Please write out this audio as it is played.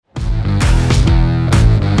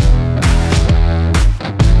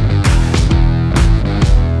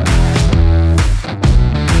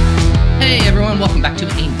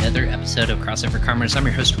episode of Crossover Commerce. I'm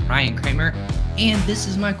your host, Ryan Kramer, and this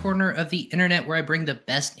is my corner of the internet where I bring the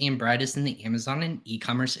best and brightest in the Amazon and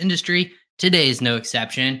e-commerce industry. Today is no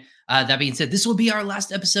exception. That being said, this will be our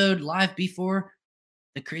last episode live before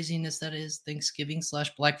the craziness that is Thanksgiving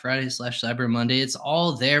 / Black Friday / Cyber Monday. It's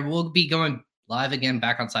all there. We'll be going live again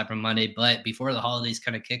back on Cyber Monday, but before the holidays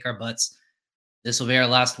kind of kick our butts, this will be our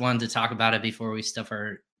last one to talk about it before we stuff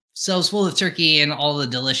ourselves full of turkey and all the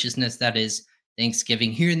deliciousness that is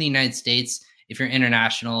Thanksgiving here in the United States. If you're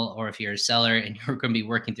international or if you're a seller and you're going to be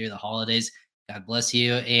working through the holidays, God bless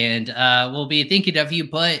you. And we'll be thinking of you.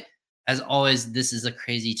 But as always, this is a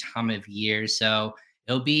crazy time of year. So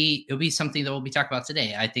it'll be something that we'll be talking about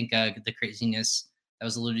today. I think the craziness that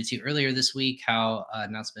was alluded to earlier this week, how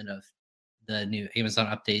announcement of the new Amazon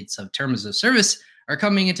updates of terms of service are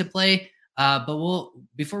coming into play. But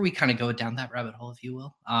before we kind of go down that rabbit hole, if you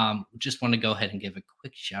will, just want to go ahead and give a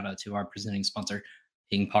quick shout out to our presenting sponsor,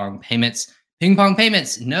 Ping Pong Payments. Ping Pong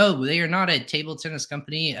Payments, no, they are not a table tennis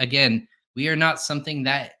company. Again, we are not something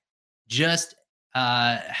that just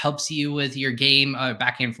helps you with your game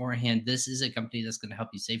backhand, forehand. This is a company that's going to help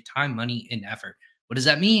you save time, money, and effort. What does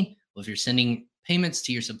that mean? Well, if you're sending payments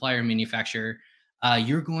to your supplier manufacturer,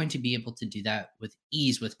 you're going to be able to do that with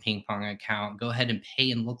ease with Ping Pong account. Go ahead and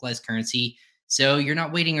pay in localized currency. So you're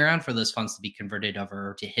not waiting around for those funds to be converted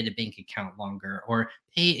over or to hit a bank account longer or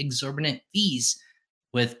pay exorbitant fees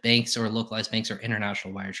with banks or localized banks or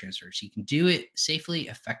international wire transfers. You can do it safely,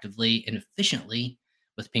 effectively, and efficiently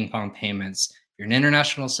with Ping Pong Payments. If you're an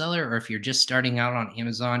international seller or if you're just starting out on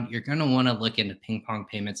Amazon, you're going to want to look into Ping Pong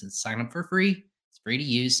Payments and sign up for free. It's free to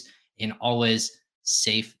use and always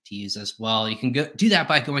safe to use as well. You can go do that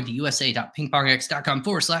by going to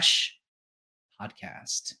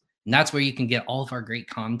usa.pingpongx.com/podcast. And that's where you can get all of our great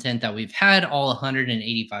content that we've had, all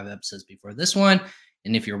 185 episodes before this one.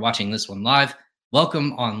 And if you're watching this one live,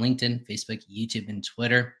 welcome on LinkedIn, Facebook, YouTube, and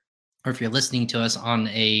Twitter. Or if you're listening to us on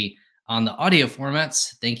the audio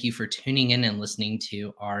formats, thank you for tuning in and listening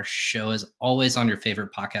to our show as always on your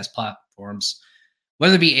favorite podcast platforms,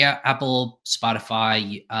 whether it be Apple,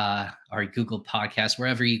 Spotify, or Google Podcasts,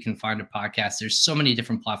 wherever you can find a podcast. There's so many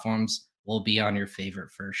different platforms will be on your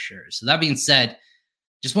favorite for sure. So that being said,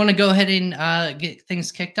 just want to go ahead and get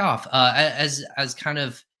things kicked off. As kind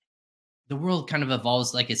of the world kind of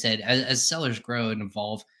evolves, like I said, as sellers grow and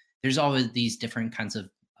evolve, there's always these different kinds of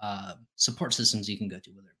support systems you can go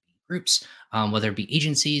to, whether it be groups, whether it be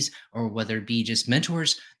agencies, or whether it be just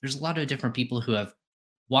mentors. There's a lot of different people who have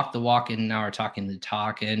walk the walk and now are talking the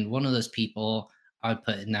talk. And one of those people I would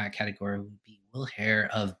put in that category would be Will Hare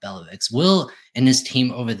of Bellavix. Will and his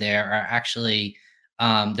team over there are actually,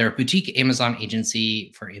 they're a boutique Amazon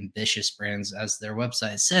agency for ambitious brands, as their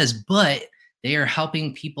website says, but they are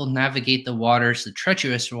helping people navigate the waters, the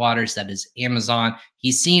treacherous waters that is Amazon.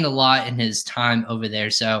 He's seen a lot in his time over there.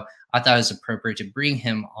 So I thought it was appropriate to bring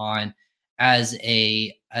him on as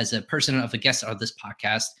a person of a guest on this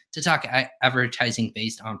podcast to talk advertising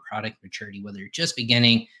based on product maturity, whether you're just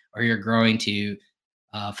beginning or you're growing to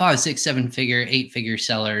 5, 6, 7-figure, 8-figure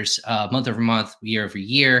sellers month over month, year over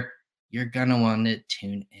year. You're gonna want to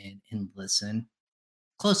tune in and listen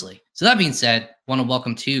closely. So that being said, want to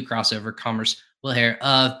welcome to Crossover Commerce Will Hare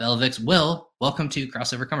of Bellavix. Will, welcome to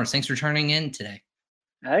Crossover Commerce. Thanks for turning in today.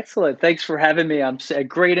 Excellent. Thanks for having me. I'm a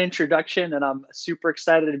great introduction, and I'm super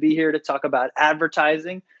excited to be here to talk about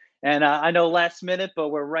advertising. And I know last minute, but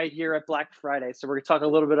we're right here at Black Friday, so we're going to talk a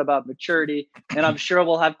little bit about maturity. And I'm sure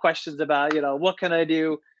we'll have questions about, what can I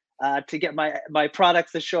do to get my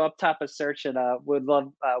products to show up top of search, and would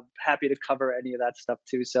love happy to cover any of that stuff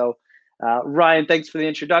too. So, Ryan, thanks for the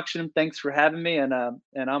introduction. Thanks for having me, and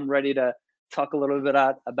I'm ready to talk a little bit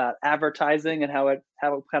about advertising and how it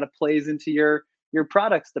kind of plays into your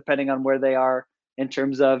products, depending on where they are in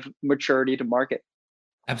terms of maturity to market.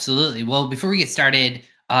 Absolutely. Well, before we get started,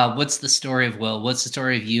 what's the story of Will? What's the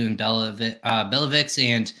story of you and Bellavix,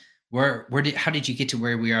 and how did you get to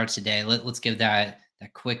where we are today? Let's give that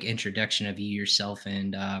quick introduction of you yourself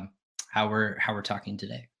and how we're talking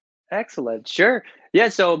today. Excellent. Sure. Yeah.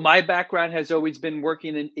 So my background has always been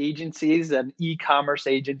working in agencies and e-commerce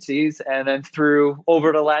agencies, and then through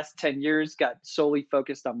over the last 10 years, got solely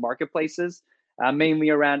focused on marketplaces. Mainly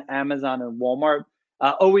around Amazon and Walmart.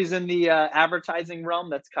 Always in the advertising realm.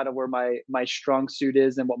 That's kind of where my strong suit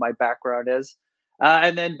is and what my background is.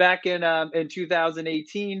 And then back in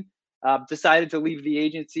 2018, decided to leave the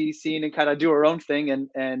agency scene and kind of do our own thing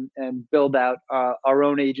and build out our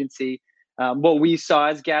own agency. What we saw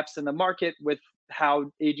as gaps in the market with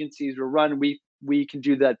how agencies were run, we can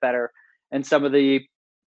do that better. And some of the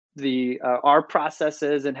our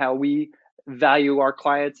processes and how we value our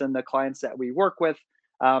clients and the clients that we work with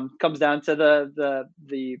Comes down to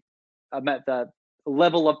the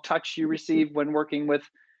level of touch you receive when working with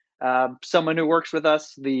someone who works with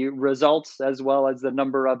us, the results, as well as the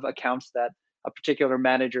number of accounts that a particular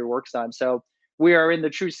manager works on. So we are in the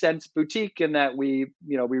true sense boutique in that we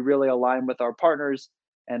really align with our partners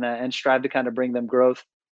and strive to kind of bring them growth.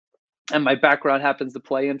 And my background happens to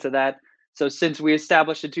play into that. So since we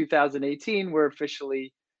established in 2018, we're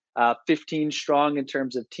officially 15 strong in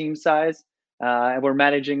terms of team size, and we're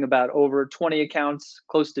managing about over 20 accounts,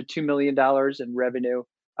 close to $2 million in revenue.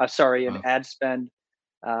 Sorry, in Wow. ad spend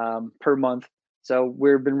per month. So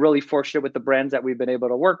we've been really fortunate with the brands that we've been able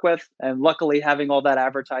to work with, and luckily having all that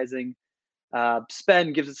advertising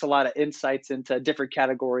spend gives us a lot of insights into different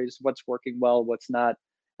categories, what's working well, what's not,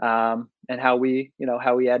 and how we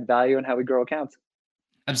add value and how we grow accounts.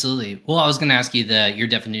 Absolutely. Well, I was going to ask you the your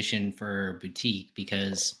definition for boutique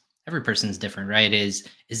because every person's different, right? Is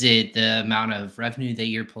it the amount of revenue that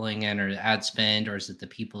you're pulling in, or the ad spend, or is it the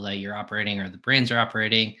people that you're operating, or the brands are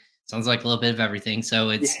operating? Sounds like a little bit of everything. So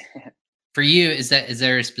Yeah. it's for you. Is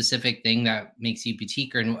there a specific thing that makes you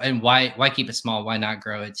boutique, or and why keep it small? Why not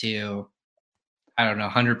grow it to, I don't know,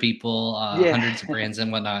 100 people, Yeah. hundreds of brands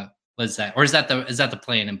and whatnot? Was that, or is that the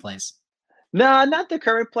plan in place? No, not the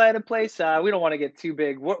current plan in place. We don't want to get too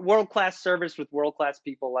big. World class service with world class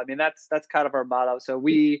people. I mean, that's kind of our motto. So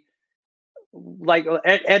we like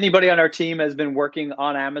anybody on our team has been working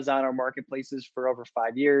on Amazon or marketplaces for over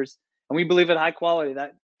 5 years, and we believe in high quality.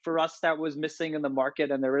 That for us, that was missing in the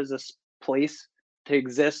market, and there is a place to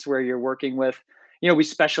exist where you're working with. We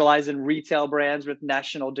specialize in retail brands with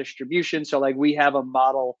national distribution. So like we have a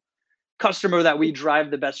model customer that we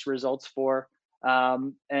drive the best results for,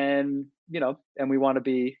 and we want to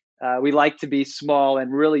be we like to be small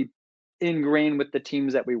and really ingrained with the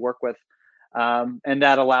teams that we work with, and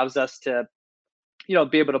that allows us to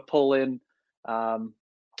be able to pull in um,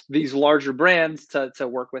 these larger brands to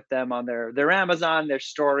work with them on their Amazon, their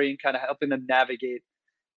story, and kind of helping them navigate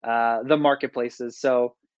the marketplaces.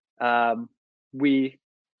 So um, we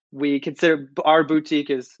we consider our boutique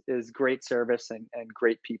is great service and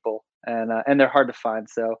great people, and they're hard to find.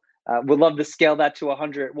 So we'd love to scale that to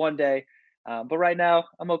 100 one day, but right now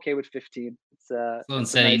I'm okay with 15. Slow and It's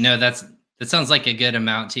a steady. nice. No, that sounds like a good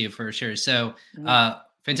amount too, for sure. So, Mhm.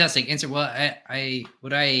 fantastic answer. Well, I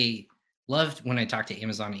what I loved when I talked to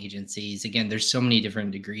Amazon agencies, again, there's so many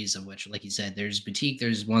different degrees of which, like you said, there's boutique,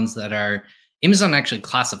 there's ones that are Amazon actually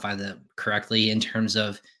classify them correctly in terms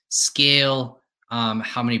of scale,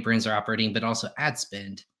 how many brands are operating, but also ad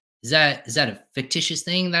spend. Is that a fictitious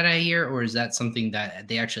thing that I hear, or is that something that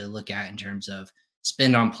they actually look at in terms of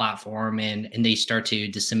spend on platform, and they start to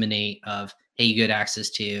disseminate of, hey, you get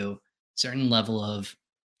access to certain level of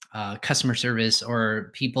customer service,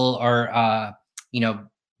 or people are you know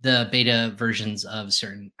the beta versions of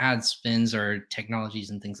certain ad spins or technologies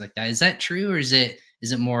and things like that. Is that true, or is it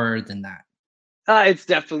more than that? It's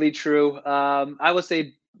definitely true. I would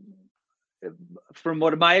say from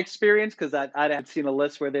what my experience, because I had seen a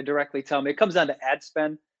list where they directly tell me it comes down to ad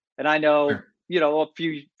spend, and I know Sure.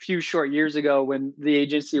 a few short years ago when the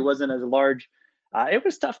agency wasn't as large, it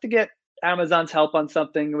was tough to get Amazon's help on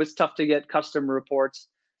something. It was tough to get customer reports,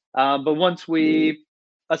 but once we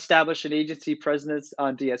established an agency presence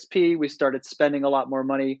on DSP, we started spending a lot more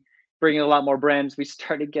money, bringing a lot more brands. We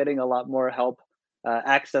started getting a lot more help,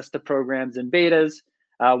 access to programs and betas.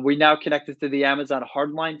 We now connected to the Amazon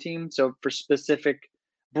hardline team. So for specific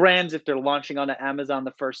brands, if they're launching on Amazon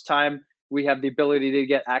the first time, we have the ability to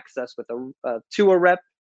get access with to a rep,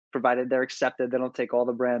 provided they're accepted. They don't take all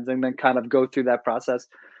the brands, and then kind of go through that process.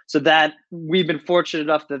 So that we've been fortunate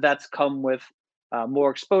enough that that's come with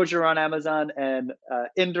more exposure on Amazon, and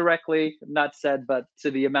indirectly, not said, but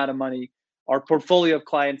to the amount of money our portfolio of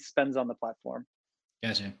clients spends on the platform.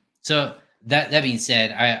 Gotcha. So that being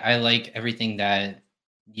said, I like everything that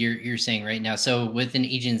you're saying right now. So with an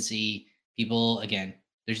agency, people, again,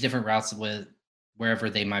 there's different routes with wherever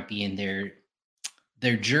they might be in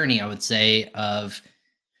their journey, I would say, of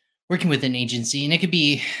working with an agency. And it could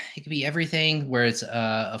be everything where it's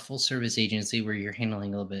a full service agency where you're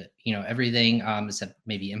handling a little bit, everything, except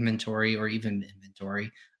maybe inventory, or even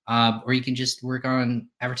inventory. Or you can just work on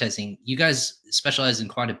advertising. You guys specialize in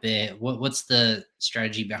quite a bit. What's the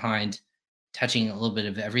strategy behind touching a little bit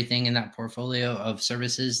of everything in that portfolio of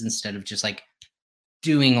services, instead of just like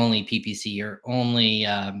doing only PPC, or only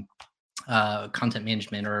content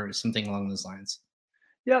management, or something along those lines?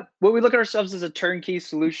 Yeah, well, we look at ourselves as a turnkey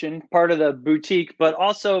solution, part of the boutique, but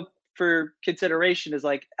also for consideration is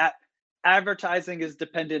like advertising is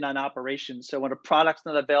dependent on operations. So when a product's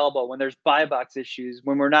not available, when there's buy box issues,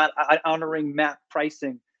 when we're not honoring MAP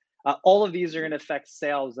pricing, All of these are going to affect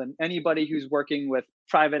sales, and anybody who's working with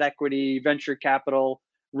private equity, venture capital,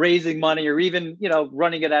 raising money, or even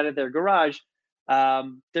running it out of their garage,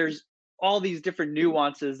 there's all these different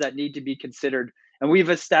nuances that need to be considered. And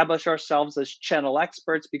we've established ourselves as channel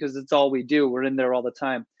experts because it's all we do. We're in there all the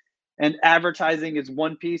time. And advertising is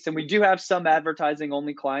one piece. And we do have some advertising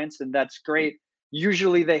only clients, and that's great.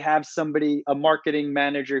 Usually they have somebody, a marketing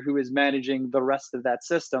manager, who is managing the rest of that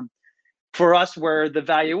system. For us, where the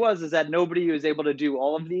value was is that nobody was able to do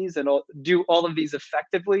all of these and do all of these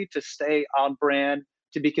effectively to stay on brand,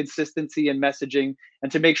 to be consistency in messaging,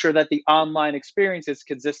 and to make sure that the online experience is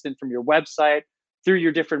consistent from your website through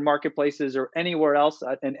your different marketplaces or anywhere else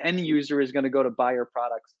an end user is going to go to buy your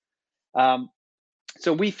products. Um,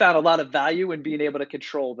 so we found a lot of value in being able to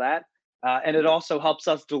control that. And it also helps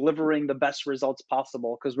us delivering the best results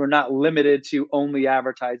possible because we're not limited to only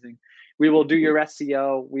advertising. We will do your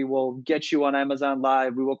SEO. We will get you on Amazon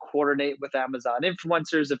Live. We will coordinate with Amazon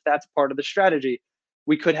influencers if that's part of the strategy.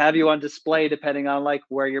 We could have you on display depending on like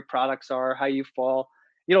where your products are, how you fall.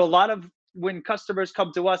 A lot of when customers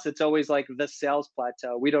come to us, it's always like the sales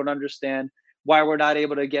plateau. We don't understand why we're not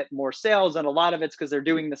able to get more sales. And a lot of it's because they're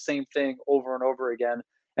doing the same thing over and over again.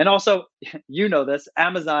 And also, this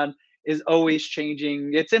Amazon is always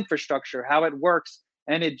changing its infrastructure, how it works.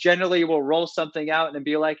 And it generally will roll something out and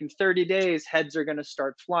be like, in 30 days, heads are going to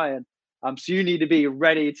start flying. So you need to be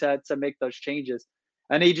ready to make those changes.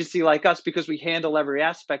 An agency like us, because we handle every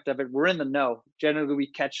aspect of it, we're in the know. Generally, we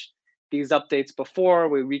catch these updates before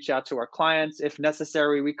we reach out to our clients. If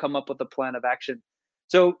necessary, we come up with a plan of action.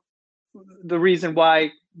 So the reason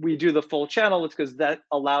why we do the full channel is because that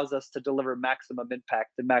allows us to deliver maximum impact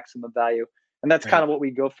and maximum value. And that's kind Right. of what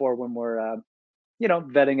we go for when we're,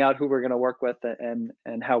 vetting out who we're going to work with and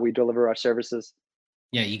how we deliver our services.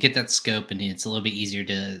 Yeah, you get that scope, and it's a little bit easier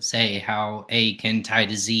to say how A can tie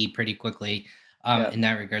to Z pretty quickly Yeah. in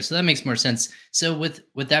that regard. So that makes more sense. So with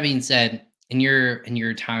that being said, in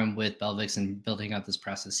your time with Belvix and building out these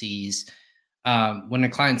processes, when a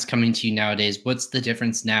client's coming to you nowadays, what's the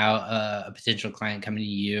difference now? A potential client coming to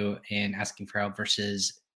you and asking for help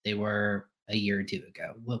versus they were a year or two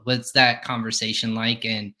ago. What's that conversation like,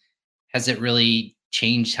 and has it really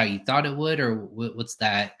changed how you thought it would, or what's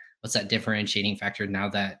that differentiating factor now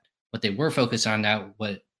that what they were focused on now,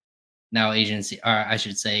 what now agency, or I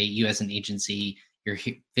should say, you as an agency, you're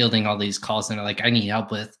fielding all these calls and are like, I need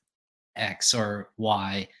help with X or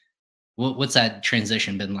Y. What's that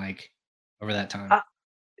transition been like over that time? Uh,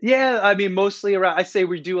 yeah, I mean, mostly around. I say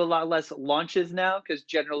we do a lot less launches now because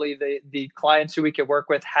generally the clients who we can work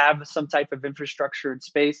with have some type of infrastructure and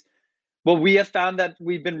space. What we have found that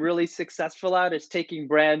we've been really successful at is taking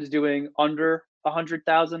brands doing under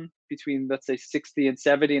 100,000, between let's say 60 and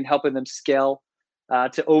 70, and helping them scale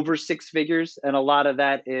to over six figures. And a lot of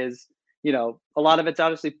that is, a lot of it's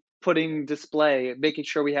honestly putting display, making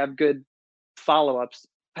sure we have good follow-ups,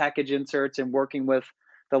 package inserts, and working with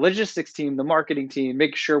the logistics team, the marketing team,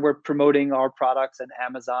 make sure we're promoting our products and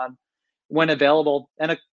Amazon when available.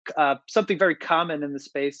 And something very common in the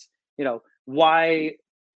space, why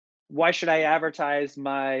should I advertise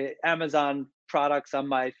my Amazon products on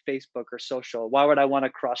my Facebook or social? Why would I want to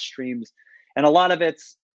cross streams? And a lot of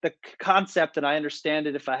it's the concept, and I understand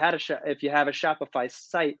it. If you have a Shopify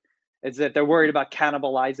site, is that they're worried about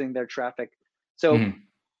cannibalizing their traffic. So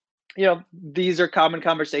Mhm. these are common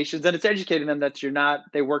conversations, and it's educating them that you're not.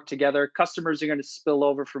 They work together. Customers are going to spill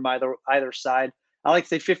over from either side. I like to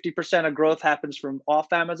say 50% of growth happens from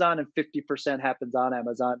off Amazon and 50% happens on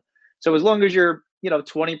Amazon. So as long as you're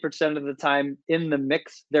 20% of the time in the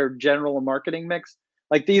mix, their general marketing mix,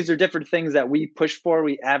 like these are different things that we push for.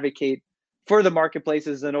 We advocate for the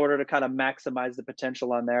marketplaces in order to kind of maximize the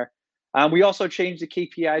potential on there. We also change the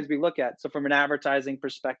KPIs we look at. So from an advertising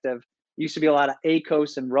perspective, used to be a lot of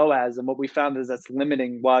ACOS and ROAS, and what we found is that's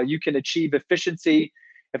limiting. While you can achieve efficiency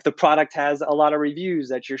if the product has a lot of reviews,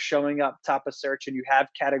 that you're showing up top of search and you have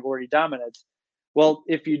category dominance. Well,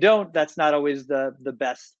 if you don't, that's not always the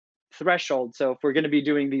best threshold. So if we're going to be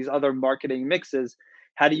doing these other marketing mixes,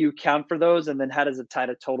 how do you count for those, and then how does it tie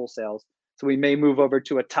to total sales? So we may move over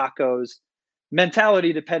to a tacos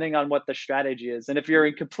mentality depending on what the strategy is. And if you're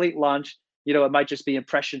in complete launch, it might just be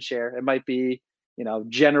impression share. It might be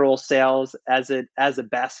general sales as a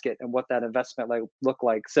basket, and what that investment like look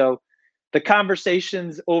like. So the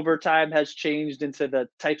conversations over time has changed into the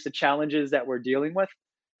types of challenges that we're dealing with.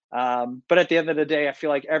 But at the end of the day, I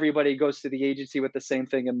feel like everybody goes to the agency with the same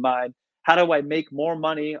thing in mind. How do I make more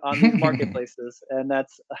money on these marketplaces? And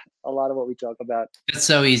that's a lot of what we talk about. That's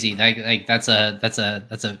so easy. Like that's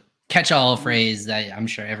a catch-all Mhm. phrase that I'm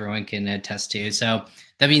sure everyone can attest to. So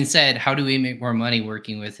that being said, how do we make more money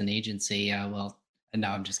working with an agency? Well, no,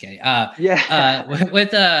 I'm just kidding. Yeah.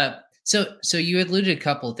 So you alluded a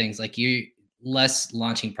couple of things like you less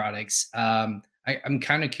launching products. I'm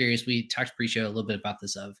kind of curious. We talked pre-show a little bit about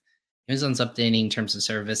this of Amazon's updating in terms of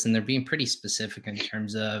service, and they're being pretty specific in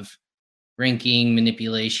terms of ranking,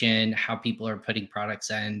 manipulation, how people are putting products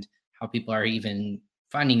and how people are even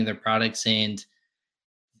finding their products. And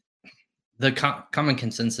the common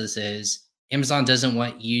consensus is Amazon doesn't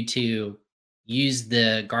want you to use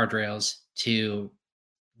the guardrails to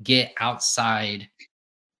get outside,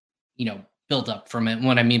 build up from it. And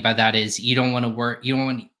what I mean by that is you don't want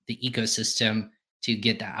the ecosystem to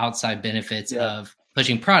get the outside benefits Yeah. of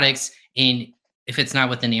pushing products. And if it's not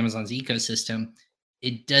within Amazon's ecosystem,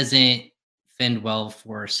 it doesn't fend well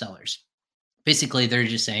for sellers. Basically, they're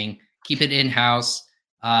just saying keep it in house,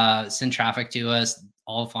 send traffic to us,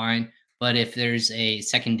 all fine. But if there's a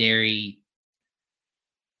secondary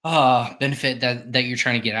benefit that you're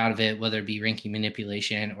trying to get out of it, whether it be ranking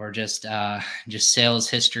manipulation or just sales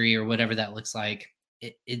history or whatever that looks like,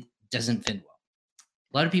 it doesn't fit well.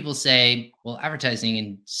 A lot of people say, well, advertising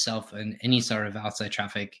and self and any sort of outside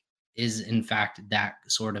traffic is in fact that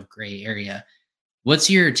sort of gray area. What's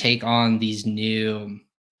your take on these new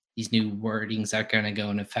wordings that are going to go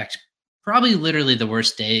in effect? Probably literally the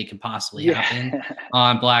worst day it could possibly Yeah. happen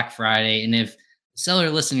on Black Friday. And if the seller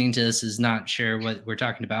listening to this is not sure what we're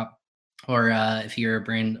talking about, or if you're a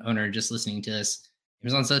brand owner just listening to this,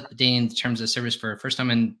 Amazon's updating in terms of service for the first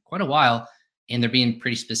time in quite a while, and they're being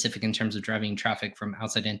pretty specific in terms of driving traffic from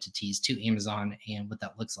outside entities to Amazon and what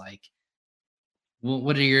that looks like.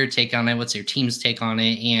 What are your take on it? What's your team's take on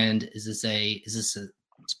it? And is this a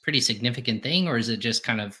pretty significant thing, or is it just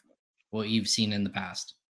kind of what you've seen in the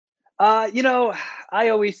past? You know, I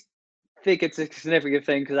always think it's a significant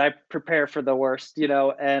thing because I prepare for the worst,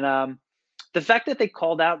 and the fact that they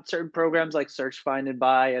called out certain programs like Search, Find, and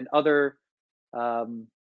Buy and other um,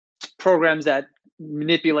 programs that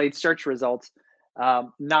manipulate search results,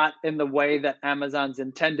 not in the way that Amazon's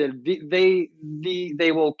intended, they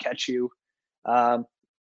will catch you. Um,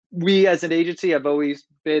 we as an agency have always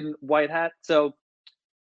been white hat, so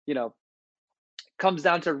you know comes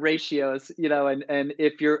down to ratios, and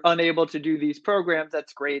if you're unable to do these programs,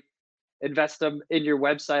 that's great. Invest them in your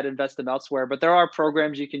website, invest them elsewhere. But there are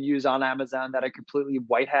programs you can use on Amazon that are completely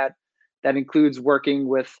white hat. That includes working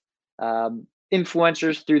with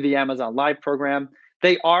influencers through the Amazon Live program.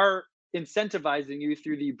 They are incentivizing you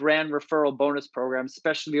through the brand referral bonus program,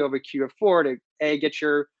 especially over Q4 to get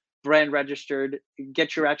your brand registered,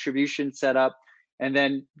 get your attribution set up, and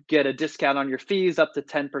then get a discount on your fees up to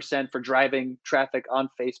 10% for driving traffic on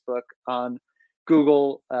Facebook, on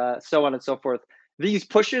Google, so on and so forth. These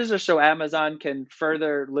pushes are so Amazon can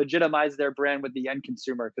further legitimize their brand with the end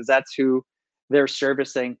consumer because that's who they're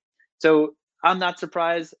servicing. So I'm not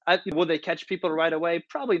surprised. Will they catch people right away?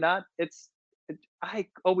 Probably not. I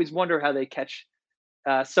always wonder how they catch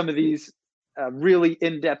some of these really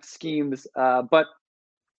in-depth schemes, but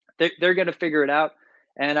they're going to figure it out.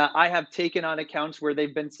 And I have taken on accounts where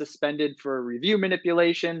they've been suspended for review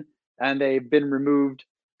manipulation and they've been removed,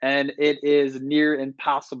 and it is near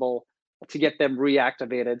impossible to get them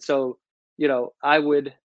reactivated. So, I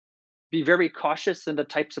would be very cautious in the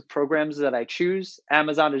types of programs that I choose.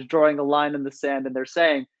 Amazon is drawing a line in the sand and they're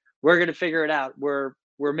saying, we're going to figure it out. We're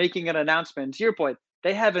making an announcement. To your point,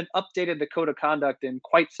 they haven't updated the code of conduct in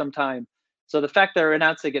quite some time. So the fact they're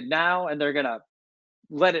announcing it now and they're going to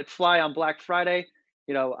let it fly on Black Friday,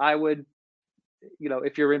 I would,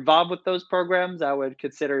 if you're involved with those programs, I would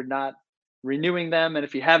consider not renewing them. And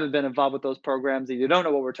if you haven't been involved with those programs and you don't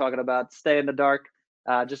know what we're talking about, stay in the dark.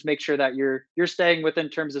 Just make sure that you're staying within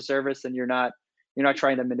terms of service and you're not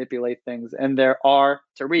trying to manipulate things. And there are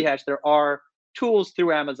tools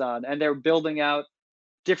through Amazon, and they're building out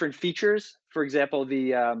different features. For example,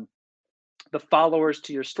 the followers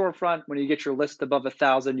to your storefront. When you get your list above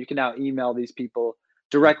 1,000, you can now email these people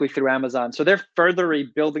Yep. directly through Amazon. So they're further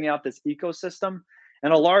building out this ecosystem.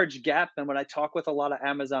 And a large gap. And when I talk with a lot of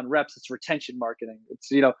Amazon reps, it's retention marketing. It's,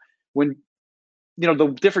 when, the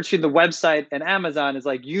difference between the website and Amazon is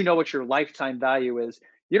like, what your lifetime value is.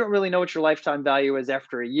 You don't really know what your lifetime value is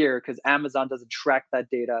after a year because Amazon doesn't track that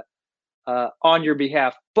data on your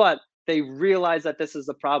behalf. But they realize that this is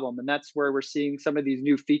a problem. And that's where we're seeing some of these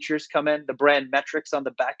new features come in, the brand metrics on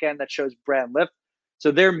the back end that shows brand lift.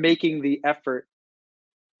 So they're making the effort.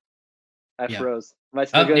 I Yeah. froze. Am I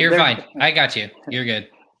still Oh, good? you're fine. I got you. You're good.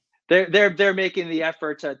 They're making the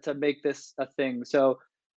effort to make this a thing. So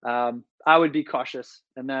I would be cautious,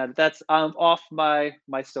 and that's I'm off my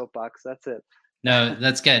soapbox. That's it. No,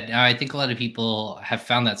 that's good. I think a lot of people have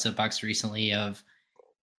found that soapbox recently of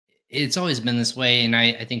it's always been this way. And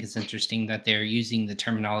I think it's interesting that they're using the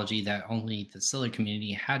terminology that only the seller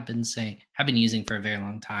community had been using for a very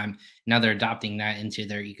long time. Now they're adopting that into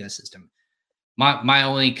their ecosystem. My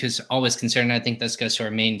only always concern, I think this goes to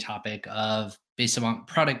our main topic of based on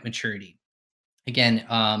product maturity. Again,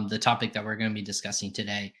 the topic that we're going to be discussing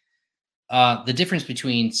today, the difference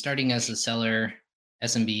between starting as a seller,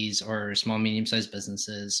 SMBs or small medium sized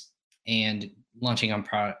businesses, and launching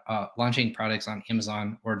products on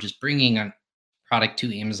Amazon or just bringing a product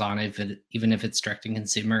to Amazon, even if it's direct to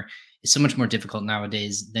consumer, is so much more difficult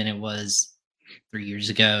nowadays than it was 3 years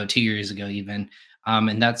ago, 2 years ago, even.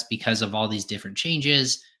 And that's because of all these different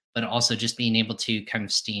changes, but also just being able to kind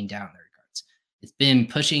of stand out in the regards. It's been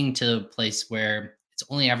pushing to a place where it's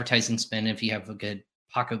only advertising spend if you have a good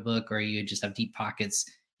pocketbook or you just have deep pockets,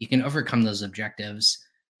 you can overcome those objectives.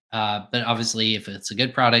 But obviously, if it's a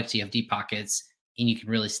good product, you have deep pockets and you can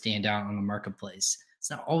really stand out on the marketplace.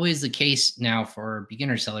 It's not always the case now for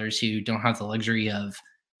beginner sellers who don't have the luxury of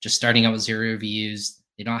just starting out with zero reviews.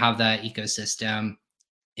 They don't have that ecosystem.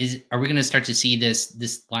 Are we going to start to see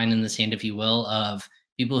this line in the sand, if you will, of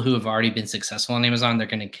people who have already been successful on Amazon? They're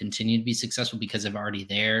going to continue to be successful because they're already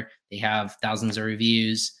there. They have thousands of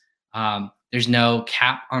reviews. There's no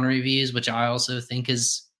cap on reviews, which I also think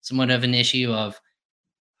is somewhat of an issue of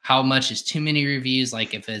how much is too many reviews.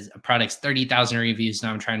 Like if a product's 30,000 reviews,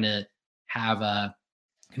 now I'm trying to have a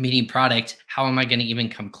competing product. How am I going to even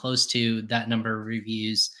come close to that number of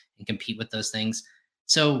reviews and compete with those things?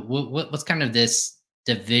 So what's kind of this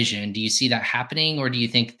division? Do you see that happening, or do you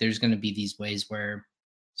think there's going to be these ways where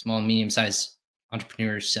small and medium sized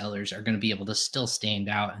entrepreneurs, sellers are going to be able to still stand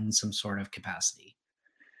out in some sort of capacity?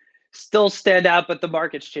 Still stand out, but the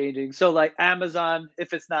market's changing. So like Amazon,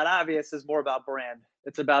 if it's not obvious, is more about brand.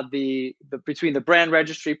 It's about the between the brand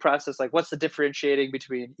registry process, like what's the differentiating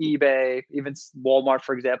between eBay, even Walmart,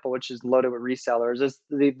 for example, which is loaded with resellers, is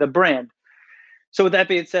the brand. So with that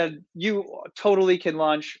being said, you totally can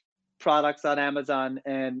launch products on Amazon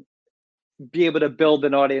and be able to build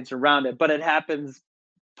an audience around it, but it happens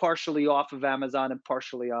partially off of Amazon and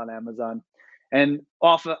partially on Amazon. And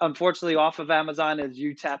unfortunately, off of Amazon is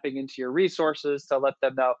you tapping into your resources to let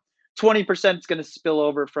them know 20% is going to spill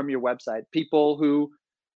over from your website. People who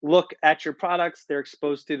look at your products, they're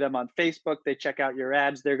exposed to them on Facebook, they check out your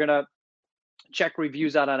ads, they're going to check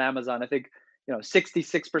reviews out on Amazon. I think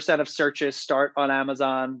 66% of searches start on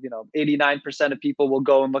Amazon. 89% of people will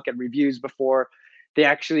go and look at reviews before they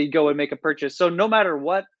actually go and make a purchase. So no matter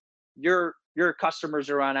what, your customers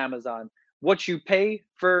are on Amazon. What you pay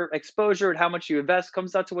for exposure and how much you invest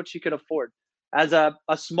comes down to what you can afford. As a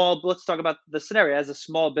small, let's talk about the scenario as a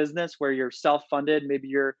small business where you're self-funded. Maybe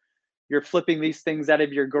you're flipping these things out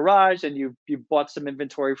of your garage and you bought some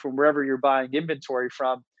inventory from wherever you're buying inventory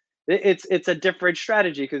from. It's a different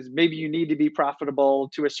strategy because maybe you need to be profitable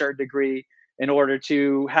to a certain degree in order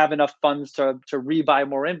to have enough funds to rebuy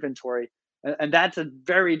more inventory. And that's a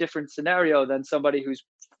very different scenario than somebody who's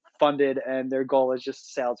funded and their goal is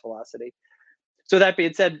just sales velocity. So that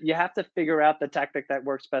being said, you have to figure out the tactic that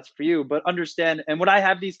works best for you, but understand. And when I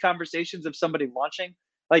have these conversations of somebody launching,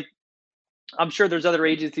 like I'm sure there's other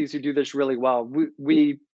agencies who do this really well.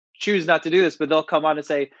 We choose not to do this, but they'll come on and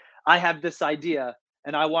say, I have this idea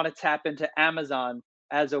and I want to tap into Amazon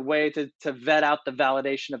as a way to vet out the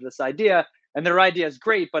validation of this idea. And their idea is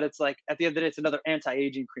great, but it's like at the end of the day, it's another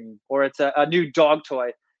anti-aging cream or it's a new dog toy.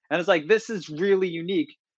 And it's like, this is really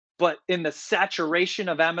unique. But in the saturation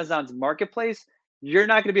of Amazon's marketplace, you're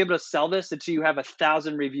not going to be able to sell this until you have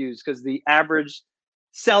 1,000 reviews because the average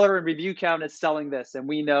seller and review count is selling this. And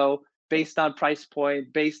we know based on price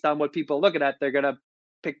point, based on what people are looking at, they're going to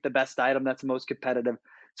pick the best item that's most competitive.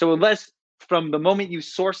 So unless from the moment you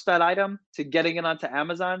source that item to getting it onto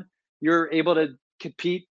Amazon, you're able to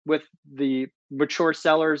compete with the mature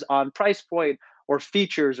sellers on price point or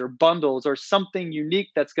features or bundles or something unique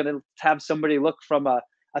that's going to have somebody look from a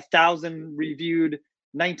 1,000 reviewed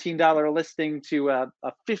 $19 listing to a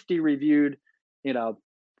 50 reviewed,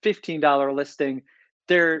 $15 listing.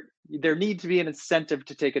 There needs to be an incentive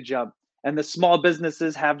to take a jump. And the small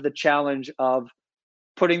businesses have the challenge of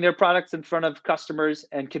putting their products in front of customers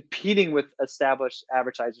and competing with established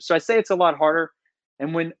advertisers. So I say it's a lot harder.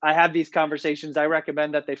 And when I have these conversations, I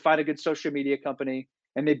recommend that they find a good social media company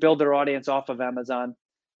and they build their audience off of Amazon.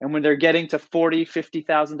 And when they're getting to $40,000,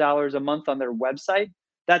 $50,000 a month on their website,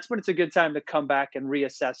 that's when it's a good time to come back and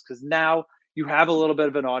reassess because now you have a little bit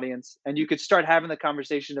of an audience and you could start having the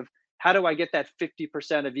conversation of how do I get that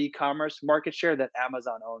 50% of e-commerce market share that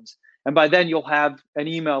Amazon owns? And by then you'll have an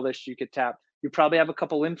email list you could tap. You probably have a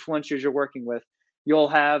couple influencers you're working with.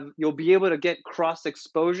 You'll be able to get cross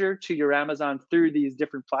exposure to your Amazon through these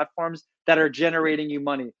different platforms that are generating you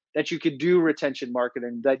money, that you could do retention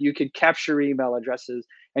marketing, that you could capture email addresses,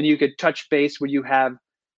 and you could touch base when you have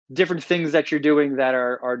different things that you're doing that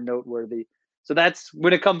are noteworthy. So that's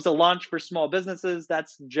when it comes to launch for small businesses,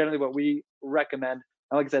 that's generally what we recommend.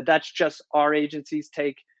 And like I said, that's just our agency's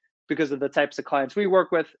take because of the types of clients we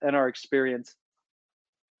work with and our experience.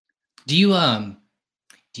 Do you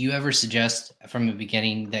do you ever suggest from the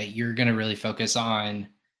beginning that you're going to really focus on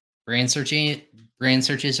brand searching brand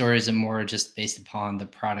searches, or is it more just based upon the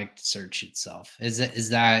product search itself? Is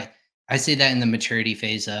that I say that in the maturity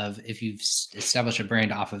phase of if you've established a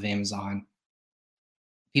brand off of Amazon,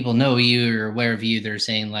 people know you or aware of you. They're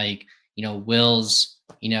saying like, Will's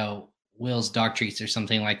dog treats or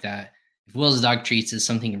something like that. If Will's dog treats is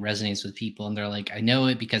something that resonates with people and they're like, I know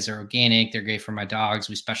it because they're organic, they're great for my dogs.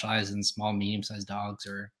 We specialize in small, medium-sized dogs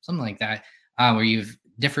or something like that, where you've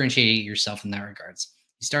differentiated yourself in that regards.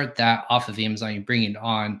 You start that off of Amazon, you bring it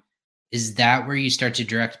on. Is that where you start to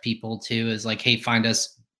direct people to is like, hey, find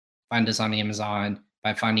us on Amazon.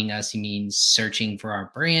 By finding us, you mean searching for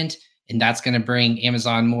our brand. And that's going to bring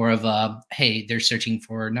Amazon more of a, hey, they're searching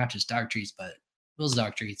for not just dog treats, but Will's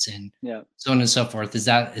dog treats and Yeah. so on and so forth. Is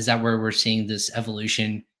that where we're seeing this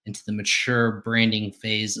evolution into the mature branding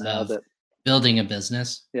phase Nailed of it. building a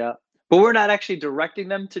business? Yeah. But we're not actually directing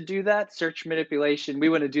them to do that. Search manipulation, we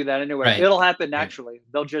want to do that anyway. Right. It'll happen Right. naturally.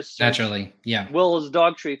 They'll just search Naturally. Yeah. Will's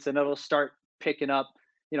dog treats and it'll start picking up,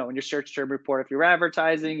 in your search term report if you're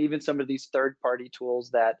advertising, even some of these third party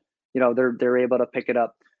tools that, they're able to pick it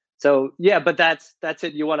up. So yeah, but that's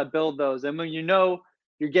it. You want to build those. And when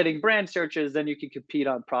you're getting brand searches, then you can compete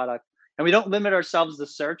on product. And we don't limit ourselves to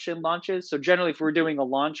search in launches. So generally if we're doing a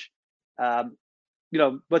launch, um,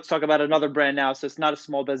 let's talk about another brand now. So it's not a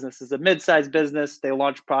small business, it's a mid-sized business. They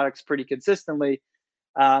launch products pretty consistently.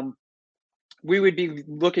 Um, we would be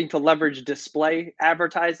looking to leverage display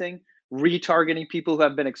advertising, retargeting people who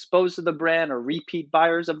have been exposed to the brand or repeat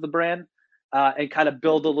buyers of the brand, and kind of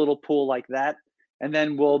build a little pool like that. And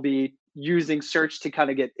then we'll be using search to kind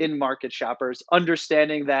of get in market shoppers,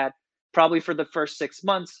 understanding that probably for the first 6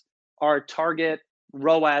 months, our target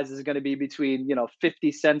ROAS is going to be between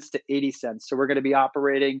 50 cents to 80 cents. So we're going to be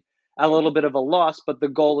operating a little bit of a loss, but the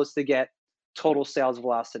goal is to get total sales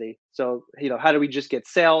velocity. So, how do we just get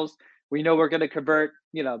sales? We know we're going to convert,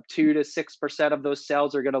 2 to 6% of those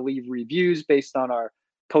sales are going to leave reviews based on our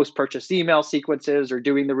post purchase email sequences or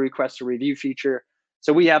doing the request to review feature.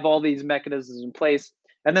 So we have all these mechanisms in place.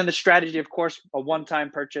 And then the strategy, of course, a one time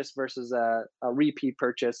purchase versus a repeat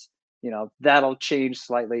purchase, that'll change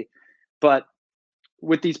slightly. But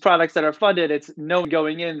with these products that are funded, it's known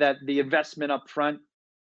going in that the investment up front,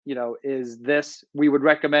 is this. We would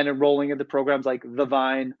recommend enrolling into programs like The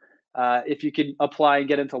Vine. If you can apply and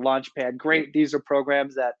get into Launchpad, great. These are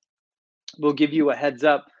programs that will give you a heads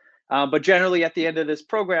up. But generally, at the end of this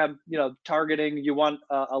program, targeting, you want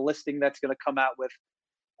a listing that's going to come out with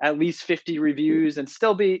at least 50 reviews and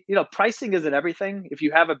still be, pricing isn't everything. If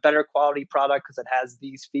you have a better quality product because it has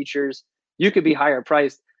these features, you could be higher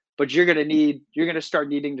priced, but you're going to start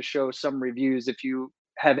needing to show some reviews if you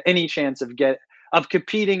have any chance of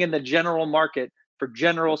competing in the general market for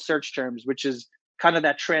general search terms, which is kind of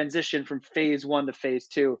that transition from phase one to phase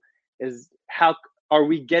two. Is how are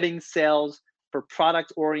we getting sales for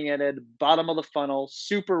product oriented, bottom of the funnel,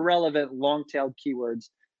 super relevant long tailed keywords?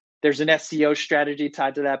 There's an SEO strategy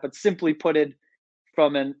tied to that, but simply put it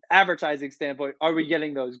from an advertising standpoint, are we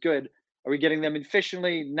getting those good? Are we getting them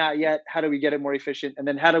efficiently? Not yet. How do we get it more efficient? And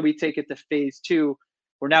then how do we take it to phase two,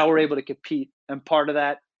 where now we're able to compete? And part of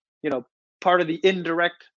that, part of the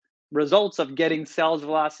indirect results of getting sales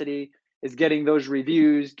velocity is getting those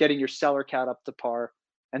reviews, getting your seller count up to par.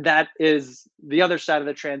 And that is the other side of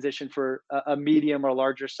the transition for a medium or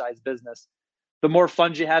larger size business. The more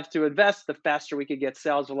funds you have to invest, the faster we can get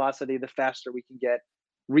sales velocity, the faster we can get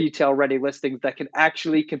retail ready listings that can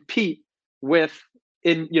actually compete with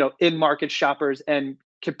in market shoppers and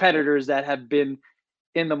competitors that have been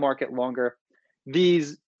in the market longer.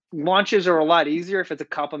 These launches are a lot easier if it's a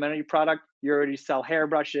complementary product. You already sell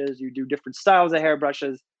hairbrushes, you do different styles of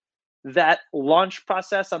hairbrushes. That launch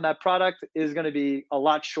process on that product is going to be a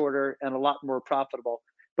lot shorter and a lot more profitable.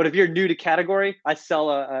 But if you're new to category, I sell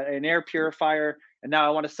an air purifier and now I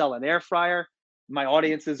want to sell an air fryer. My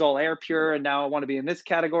audience is all air pure and now I want to be in this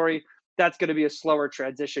category. That's going to be a slower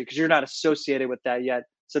transition because you're not associated with that yet.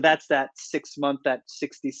 So that's that 6 month, that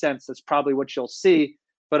 60 cents. That's probably what you'll see.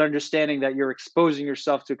 But understanding that you're exposing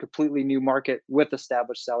yourself to a completely new market with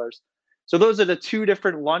established sellers. So those are the two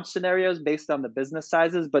different launch scenarios based on the business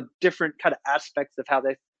sizes, but different kind of aspects of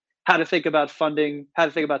how to think about funding, how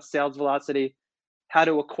to think about sales velocity, how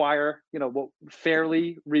to acquire, what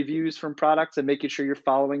fairly reviews from products and making sure you're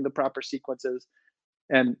following the proper sequences.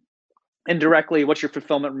 And indirectly, what's your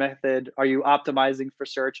fulfillment method? Are you optimizing for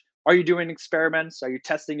search? Are you doing experiments? Are you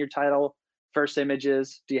testing your title, first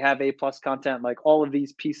images? Do you have A plus content? Like all of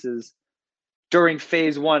these pieces during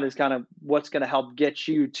phase one is kind of what's going to help get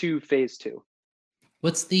you to phase two.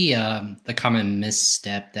 What's the common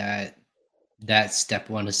misstep that step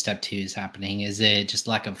one to step two is happening? Is it just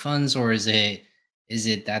lack of funds, or is it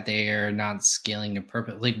that they are not scaling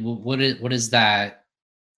appropriately? Like, what is that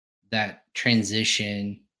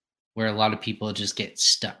transition where a lot of people just get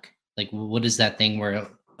stuck? Like, what is that thing where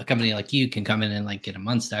a company like you can come in and like get them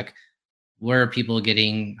unstuck? Where are people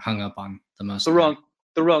getting hung up on the most The about wrong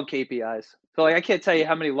the wrong KPIs. So like I can't tell you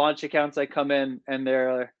how many launch accounts I come in and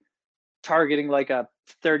they're targeting like a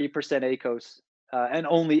 30% ACOS and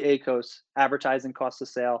only ACOS advertising cost of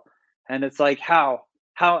sale. And it's like how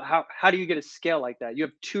do you get a scale like that? You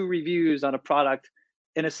have two reviews on a product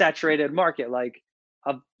in a saturated market, like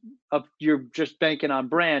of you're just banking on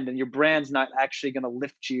brand, and your brand's not actually going to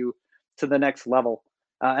lift you to the next level.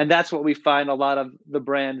 And that's what we find a lot of the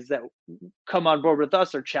brands that come on board with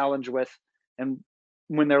us are challenged with. And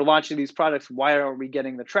when they're launching these products, why aren't we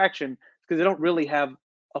getting the traction? Because they don't really have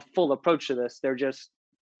a full approach to this. They're just,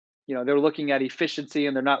 they're looking at efficiency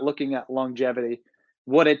and they're not looking at longevity,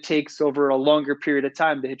 what it takes over a longer period of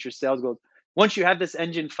time to hit your sales goals. Once you have this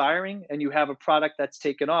engine firing and you have a product that's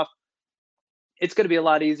taken off, it's going to be a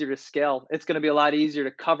lot easier to scale. It's going to be a lot easier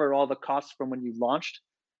to cover all the costs from when you launched.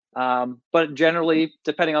 But generally,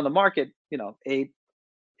 depending on the market, 8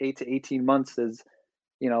 to 18 months is,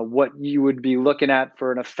 what you would be looking at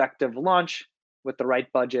for an effective launch with the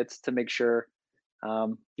right budgets to make sure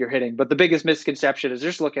you're hitting. But the biggest misconception is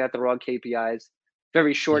just looking at the wrong KPIs,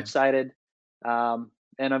 very yeah. short-sighted. And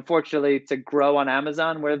unfortunately, to grow on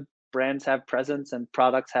Amazon, where brands have presence and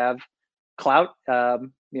products have clout,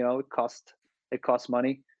 it costs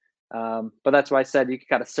money. But that's why I said you can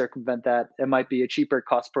kind of circumvent that. It might be a cheaper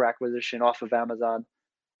cost per acquisition off of Amazon,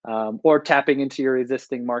 or tapping into your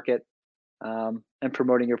existing market and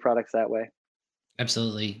promoting your products that way.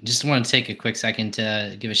 Absolutely. Just want to take a quick second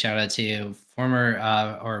to give a shout out to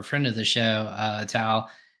former or friend of the show, Tal.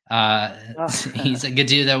 Uh, he's a good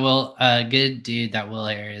dude that will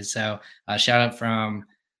hear. So shout out from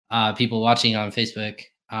people watching on Facebook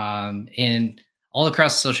and all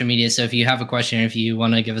across social media. So if you have a question, if you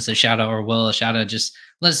want to give us a shout out or will a shout out, just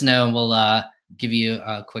let us know and we'll give you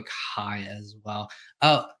a quick hi as well.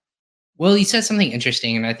 Well, you said something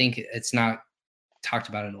interesting, and I think it's not talked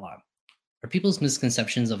about it a lot. Are people's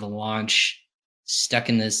misconceptions of a launch stuck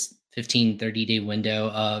in this 15-30 day window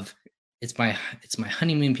of it's my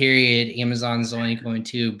honeymoon period? Amazon's only going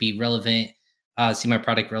to be relevant, see my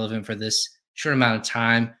product relevant for this short amount of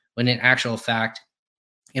time, when in actual fact,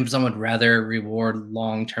 Amazon would rather reward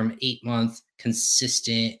long-term 8-month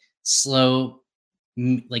consistent, slow,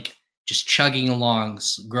 like just chugging along,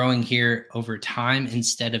 growing here over time,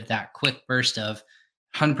 instead of that quick burst of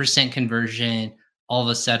 100% conversion. All of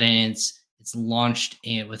a sudden it's launched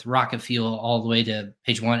with rocket fuel all the way to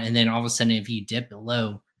page one, and then all of a sudden if you dip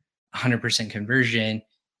below 100% conversion,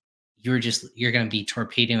 you're going to be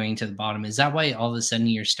torpedoing to the bottom. Is that why all of a sudden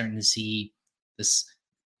you're starting to see this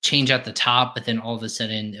change at the top, but then all of a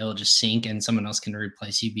sudden it'll just sink and someone else can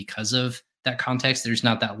replace you because of that context? There's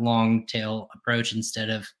not that long tail approach. Instead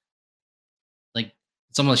of like,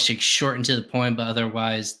 it's almost like short and to the point, but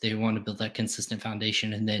otherwise they want to build that consistent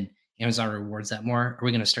foundation, and then Amazon rewards that more. Are we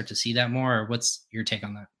going to start to see that more, or what's your take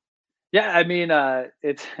on that? Yeah, I mean,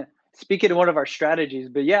 it's speaking to one of our strategies,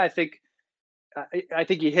 but yeah, I think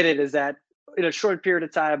you hit it. Is that in a short period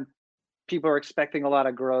of time, people are expecting a lot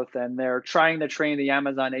of growth, and they're trying to train the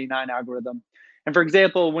Amazon A9 algorithm. And for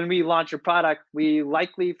example, when we launch a product, we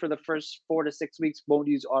likely for the first 4 to 6 weeks won't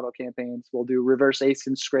use auto campaigns. We'll do reverse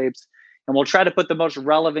ASIN scrapes, and we'll try to put the most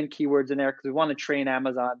relevant keywords in there because we want to train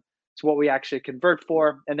Amazon to what we actually convert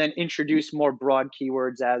for, and then introduce more broad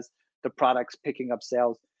keywords as the product's picking up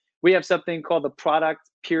sales. We have something called the product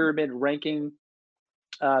pyramid ranking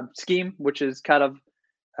scheme, which is kind of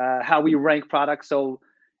how we rank products. So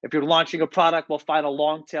if you're launching a product, we'll find a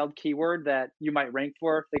long-tailed keyword that you might rank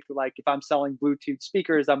for. Think like if I'm selling Bluetooth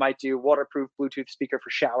speakers, I might do waterproof Bluetooth speaker for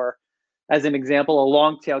shower as an example, a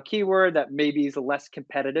long-tail keyword that maybe is less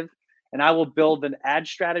competitive. And I will build an ad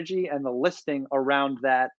strategy and the listing around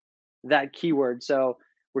that keyword. So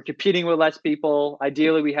we're competing with less people.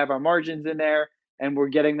 Ideally, we have our margins in there, and we're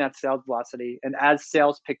getting that sales velocity. And as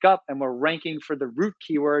sales pick up and we're ranking for the root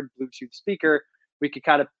keyword, Bluetooth speaker, we could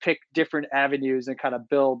kind of pick different avenues and kind of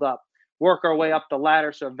build up, work our way up the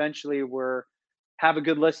ladder. So eventually we're have a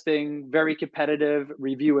good listing, very competitive,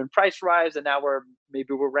 review and price rise, and now we're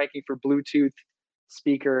ranking for Bluetooth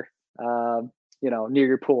speaker, near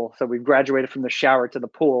your pool. So we've graduated from the shower to the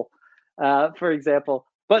pool, for example.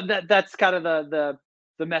 But that's kind of the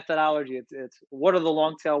methodology. It's what are the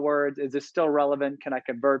long tail words? Is this still relevant? Can I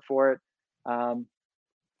convert for it? And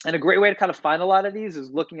a great way to kind of find a lot of these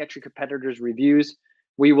is looking at your competitors' reviews.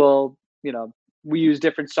 We will, we use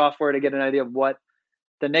different software to get an idea of what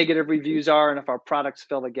the negative reviews are and if our products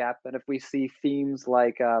fill the gap. And if we see themes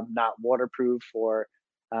like not waterproof or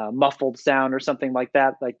muffled sound or something like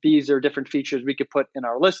that, like these are different features we could put in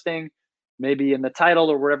our listing, maybe in the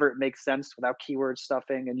title or wherever it makes sense without keyword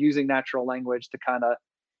stuffing, and using natural language to kind of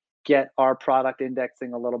get our product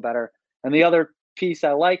indexing a little better. And the other piece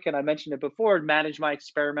I like, and I mentioned it before, manage my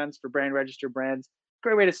experiments for brand registered brands.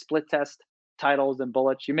 Great way to split test titles and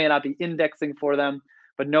bullets. You may not be indexing for them,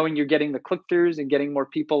 but knowing you're getting the click-throughs and getting more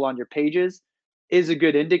people on your pages is a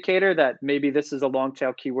good indicator that maybe this is a long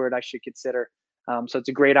tail keyword I should consider. So it's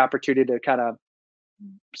a great opportunity to kind of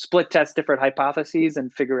split test different hypotheses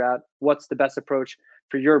and figure out what's the best approach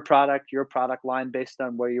for your product line based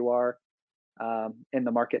on where you are in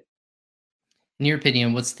the market. In your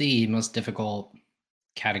opinion, what's the most difficult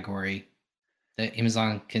category that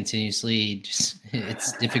Amazon continuously just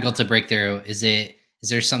it's difficult to break through? Is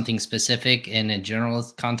there something specific in a general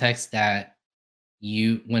context that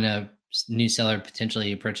when a new seller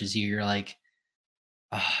potentially approaches you, you're like,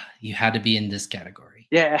 you had to be in this category?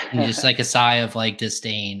 Yeah. And just like a sigh of like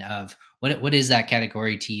disdain of what is that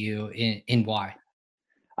category to you, and why?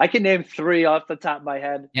 I can name three off the top of my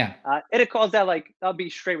head. Yeah, And it calls out, like, I'll be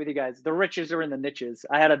straight with you guys. The riches are in the niches.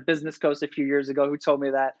 I had a business coach a few years ago who told me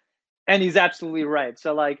that, and he's absolutely right.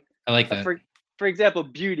 So, like, I like that. for example,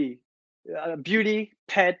 beauty,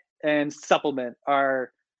 pet, and supplement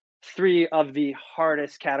are three of the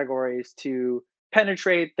hardest categories to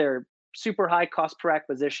penetrate. They're super high cost per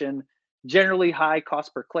acquisition, generally high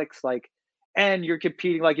cost per clicks. Like, and you're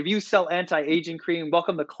competing. Like, if you sell anti-aging cream,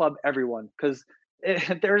 welcome to club, everyone, because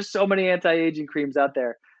there's so many anti-aging creams out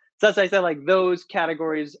there. So as I said, like those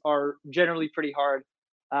categories are generally pretty hard.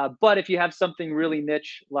 But if you have something really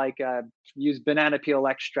niche, like use banana peel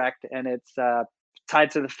extract and it's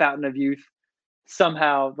tied to the fountain of youth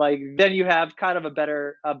somehow, like then you have kind of a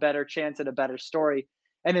better chance and a better story.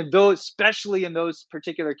 And in those, especially in those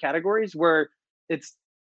particular categories where it's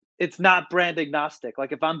it's not brand agnostic.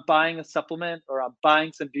 Like if I'm buying a supplement or I'm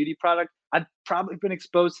buying some beauty product, I've probably been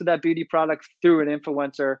exposed to that beauty product through an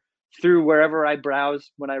influencer, through wherever I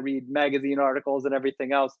browse when I read magazine articles and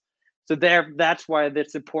everything else. So that's why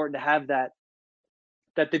it's important to have that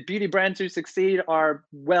the beauty brands who succeed are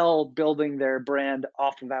well building their brand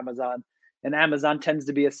off of Amazon. And Amazon tends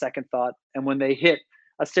to be a second thought. And when they hit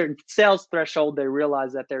a certain sales threshold, they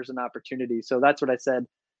realize that there's an opportunity. So that's what I said,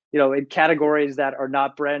 in categories that are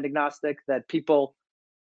not brand agnostic, that people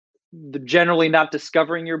generally not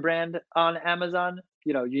discovering your brand on Amazon,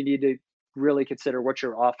 you need to really consider what's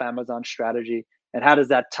your off Amazon strategy and how does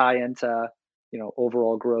that tie into,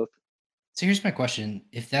 overall growth. So here's my question: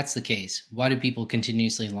 if that's the case, why do people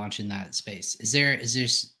continuously launch in that space? Is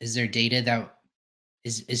there data that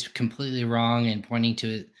is completely wrong and pointing to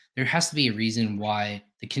it? There has to be a reason why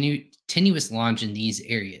the continuous launch in these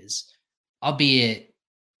areas, albeit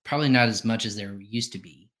probably not as much as there used to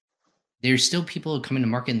be. There's still people who come into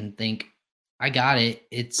market and think, I got it.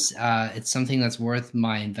 It's something that's worth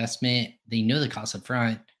my investment. They know the cost up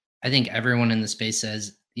front. I think everyone in the space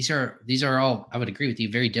says these are all, I would agree with you,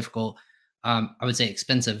 very difficult. I would say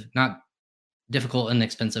expensive, not difficult and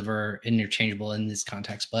expensive or interchangeable in this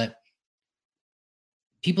context, but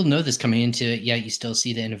people know this coming into it. Yet you still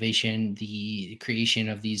see the innovation, the creation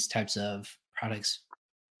of these types of products.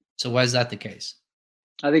 So why is that the case?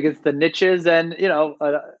 I think it's the niches, and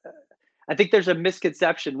I think there's a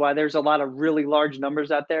misconception why there's a lot of really large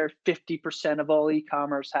numbers out there. 50% of all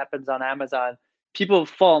e-commerce happens on Amazon. People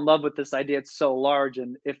fall in love with this idea. It's so large,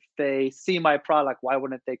 and if they see my product, why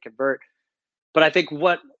wouldn't they convert? But I think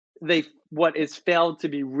what is failed to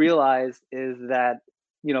be realized is that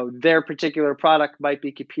their particular product might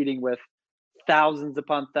be competing with thousands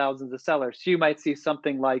upon thousands of sellers. So you might see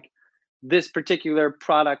something like this particular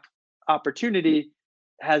product opportunity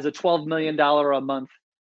has a $12 million a month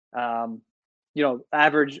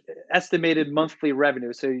average estimated monthly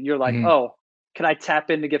revenue. So you're like, Mhm. oh, can I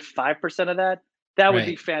tap in to get 5% of that? That would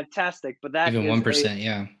be Right. fantastic. But that Even is 1%.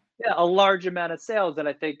 Yeah. a large amount of sales. And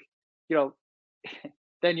I think, you know,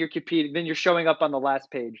 then you're competing, then you're showing up on the last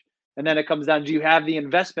page. And then it comes down, do you have the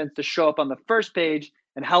investments to show up on the first page?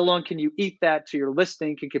 And how long can you eat that to your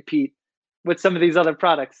listing can compete with some of these other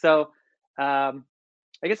products? So I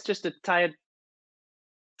guess just to tie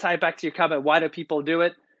it back to your comment, why do people do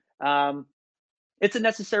it? Um, it's a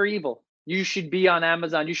necessary evil. You should be on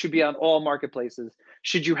Amazon. You should be on all marketplaces.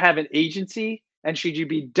 Should you have an agency and should you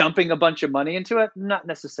be dumping a bunch of money into it? Not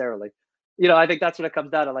necessarily. I think that's what it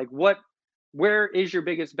comes down to. Like, where is your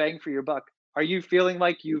biggest bang for your buck? Are you feeling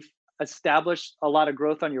like you've established a lot of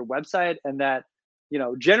growth on your website and that,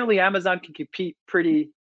 generally Amazon can compete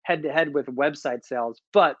pretty head to head with website sales,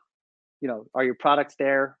 but are your products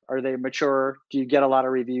there? Are they mature? Do you get a lot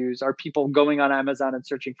of reviews? Are people going on Amazon and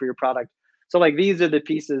searching for your product? So like these are the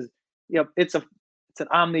pieces, it's an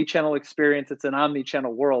omni-channel experience. It's an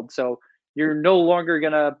omni-channel world. So you're no longer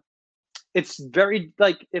gonna, it's very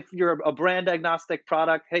like if you're a brand agnostic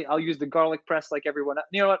product, hey, I'll use the garlic press like everyone.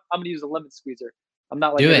 You know what? I'm gonna use a lemon squeezer. I'm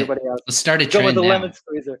not like Do it. everybody else. Let's start a Go with trend the now. lemon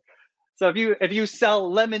squeezer. So if you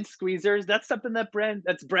sell lemon squeezers, that's something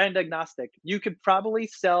that's brand agnostic. You could probably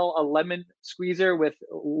sell a lemon squeezer with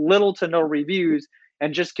little to no reviews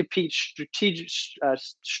and just compete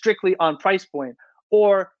strictly on price point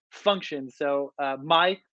or function. So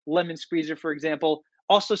my lemon squeezer, for example,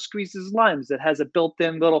 also squeezes limes. It has a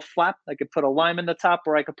built-in little flap. I could put a lime in the top,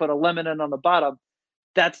 or I could put a lemon in on the bottom.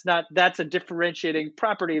 That's a differentiating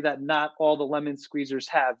property that not all the lemon squeezers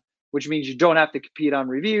have, which means you don't have to compete on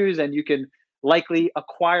reviews and you can likely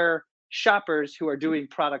acquire shoppers who are doing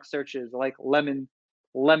product searches like lemon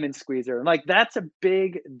squeezer. And like that's a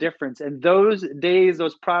big difference. And those days,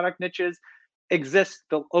 those product niches exist.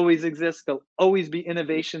 They'll always exist. There'll always be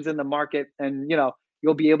innovations in the market. And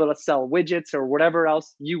you'll be able to sell widgets or whatever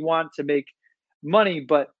else you want to make money.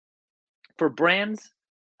 But for brands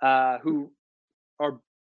who are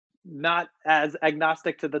not as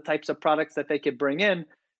agnostic to the types of products that they could bring in,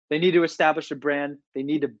 they need to establish a brand. They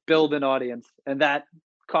need to build an audience, and that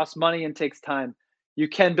costs money and takes time. You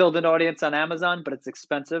can build an audience on Amazon, but it's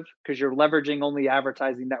expensive because you're leveraging only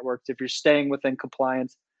advertising networks if you're staying within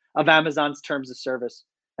compliance of Amazon's terms of service.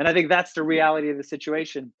 And I think that's the reality of the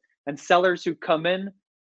situation. And sellers who come in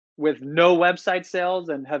with no website sales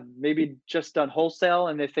and have maybe just done wholesale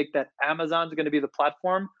and they think that Amazon's going to be the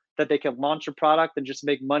platform that they can launch a product and just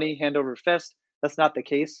make money hand over fist. That's not the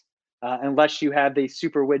case unless you have the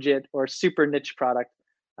super widget or super niche product.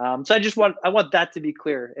 So I want that to be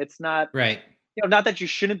clear. It's not, Right. not that you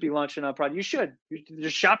shouldn't be launching a product. You should. The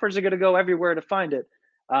shoppers are going to go everywhere to find it.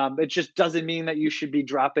 It just doesn't mean that you should be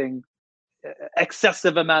dropping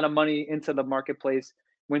excessive amount of money into the marketplace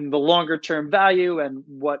when the longer term value and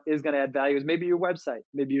what is going to add value is maybe your website,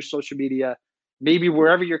 maybe your social media, maybe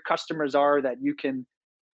wherever your customers are that you can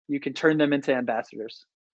turn them into ambassadors.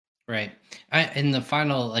 Right. In the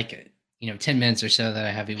final 10 minutes or so that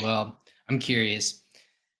I have you, well, I'm curious.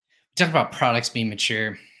 Talk about products being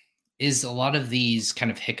mature. Is a lot of these kind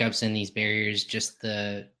of hiccups and these barriers just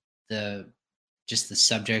the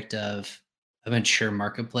subject of a mature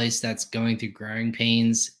marketplace that's going through growing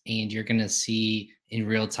pains, and you're going to see in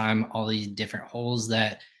real time all these different holes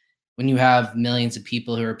that when you have millions of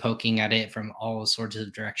people who are poking at it from all sorts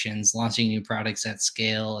of directions, launching new products at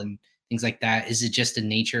scale and things like that, is it just the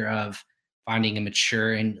nature of finding a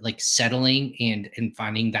mature and settling and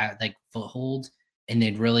finding that foothold and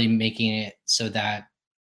then really making it so that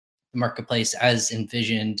the marketplace as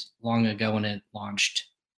envisioned long ago when it launched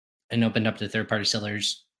and opened up to third party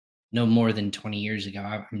sellers no more than 20 years ago.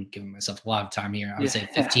 I'm giving myself a lot of time here. I would say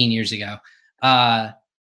 15 years ago.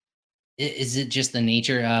 Is it just the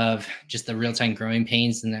nature of just the real time growing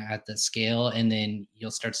pains and at the scale, and then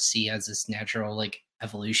you'll start to see as this natural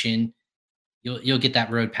evolution, you'll get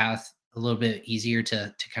that road path a little bit easier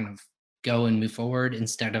to kind of go and move forward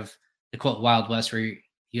instead of the quote Wild West where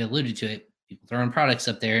you alluded to it, people throwing products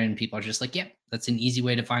up there and people are just like, yep, that's an easy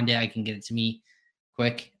way to find it. I can get it to me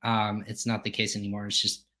quick. It's not the case anymore. It's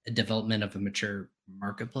just a development of a mature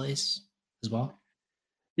marketplace as well.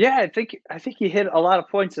 Yeah, I think you hit a lot of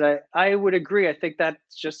points, and I would agree. I think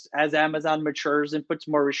that's just as Amazon matures and puts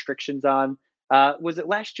more restrictions on. Was it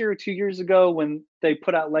last year or 2 years ago when they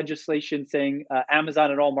put out legislation saying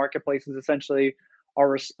Amazon and all marketplaces essentially are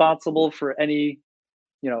responsible for any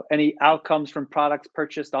outcomes from products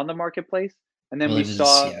purchased on the marketplace? And then we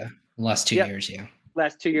saw last 2 years,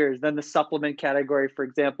 last 2 years. Then the supplement category, for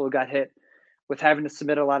example, got hit with having to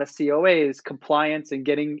submit a lot of COAs. Compliance and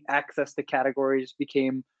getting access to categories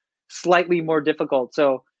became slightly more difficult.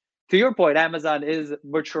 So to your point, Amazon is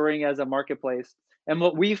maturing as a marketplace. And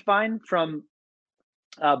what we find from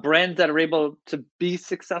Brands that are able to be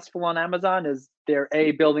successful on Amazon is they're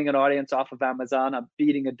building an audience off of Amazon. I'm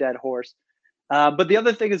beating a dead horse. But the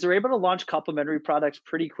other thing is they're able to launch complementary products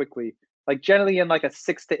pretty quickly, like generally in like a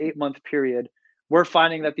 6 to 8 month period. We're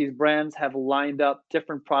finding that these brands have lined up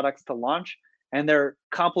different products to launch, and they're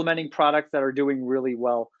complementing products that are doing really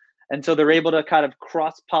well. And so they're able to kind of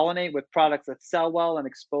cross pollinate with products that sell well and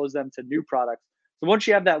expose them to new products. So once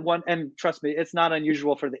you have that one, and trust me, it's not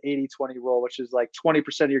unusual for the 80-20 rule, which is like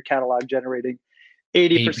 20% of your catalog generating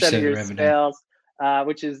 80% of 80% of the your revenue. sales,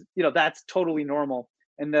 which is, that's totally normal.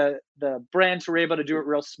 And the brands who are able to do it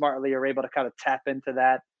real smartly are able to kind of tap into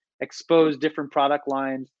that, expose different product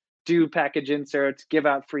lines, do package inserts, give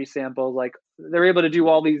out free samples. Like they're able to do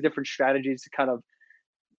all these different strategies to kind of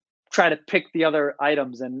try to pick the other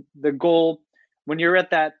items. And the goal, when you're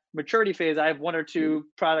at that maturity phase, I have one or two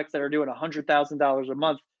products that are doing $100,000 a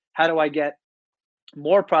month. How do I get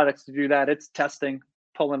more products to do that? It's testing,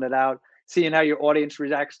 pulling it out, seeing how your audience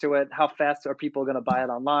reacts to it. How fast are people going to buy it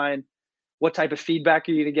online? What type of feedback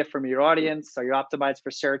are you going to get from your audience? Are you optimized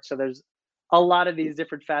for search? So there's a lot of these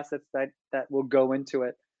different facets that will go into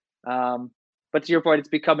it. But to your point, it's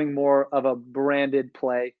becoming more of a branded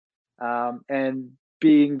play, and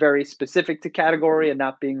being very specific to category and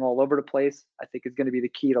not being all over the place, I think is going to be the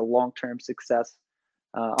key to long-term success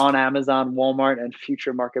on Amazon, Walmart, and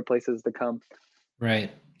future marketplaces to come. Right.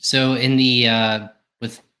 So in the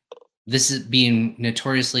with this is being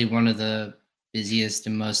notoriously one of the busiest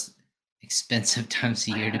and most expensive times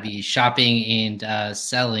of year to be shopping and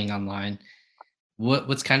selling online.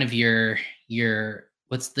 What's kind of your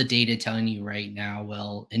what's the data telling you right now,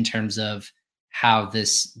 Will, in terms of how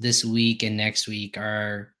this week and next week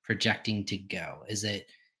are projecting to go? Is it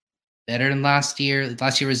better than last year?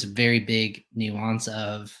 Last year was a very big nuance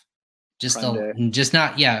of Prime Day. just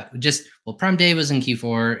not yeah, just well, Prime Day was in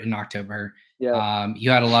Q4 in October. Yeah.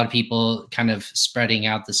 You had a lot of people kind of spreading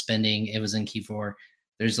out the spending. It was in Q4.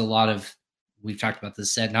 There's a lot of we've talked about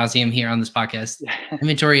this ad nauseum here on this podcast.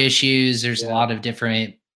 Inventory issues. There's a Yeah. lot of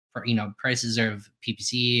different, prices of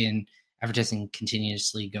PPC and advertising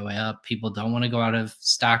continuously going up. People don't want to go out of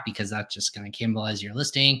stock because that's just going to cannibalize your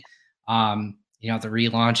listing. The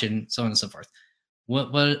relaunch and so on and so forth.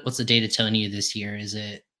 What's the data telling you this year? Is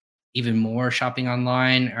it even more shopping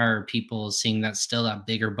online? Are people seeing that still that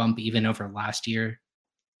bigger bump even over last year?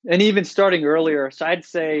 And even starting earlier. So I'd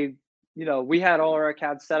say, we had all our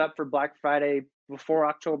accounts set up for Black Friday before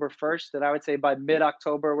October 1st. And I would say by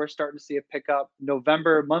mid-October, we're starting to see a pickup.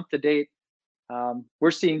 November, month to date,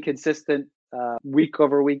 we're seeing consistent week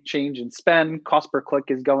over week change in spend. Cost per click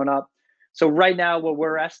is going up. So right now, what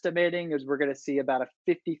we're estimating is we're going to see about a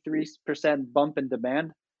 53% bump in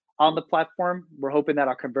demand on the platform. We're hoping that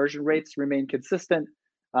our conversion rates remain consistent,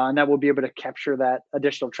 and that we'll be able to capture that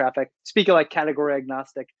additional traffic. Speaking like category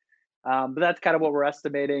agnostic, but that's kind of what we're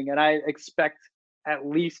estimating. And I expect at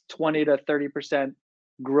least 20 to 30%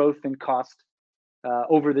 growth in cost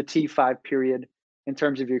over the T5 period in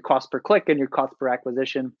terms of your cost per click and your cost per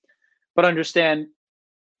acquisition. But understand,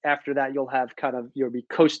 after that, you'll be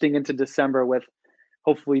coasting into December with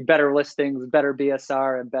hopefully better listings, better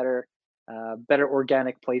BSR, and better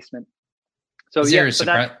organic placement. So Is there yeah, a so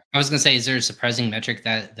that surprise? I was gonna say, is there a surprising metric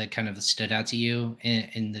that kind of stood out to you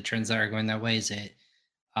in the trends that are going that way? Is it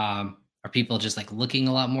are people just like looking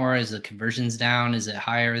a lot more? Is the conversions down? Is it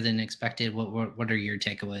higher than expected? What are your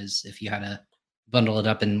takeaways if you had to bundle it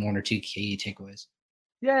up in one or two key takeaways?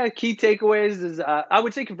 Yeah, key takeaways is I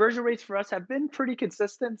would say conversion rates for us have been pretty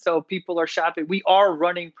consistent. So people are shopping. We are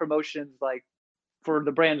running promotions like for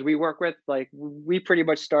the brands we work with. Like we pretty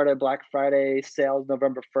much started Black Friday sales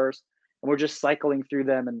November 1st, and we're just cycling through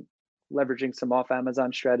them and leveraging some off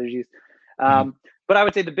Amazon strategies. Mhm. But I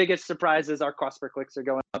would say the biggest surprise is our cost per clicks are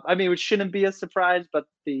going up. I mean, it shouldn't be a surprise, but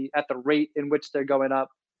at the rate in which they're going up,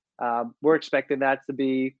 we're expecting that to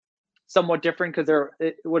be somewhat different because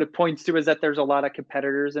what it points to is that there's a lot of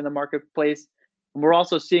competitors in the marketplace. And we're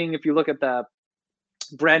also seeing, if you look at the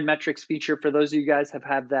brand metrics feature, for those of you guys have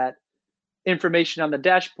had that information on the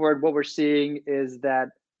dashboard, what we're seeing is that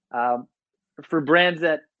um, for brands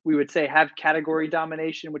that we would say have category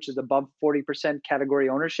domination, which is above 40% category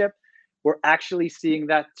ownership, we're actually seeing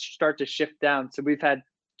that start to shift down. So we've had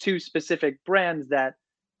two specific brands that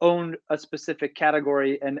owned a specific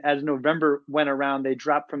category, and as November went around, they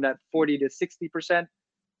dropped from that 40 to 60%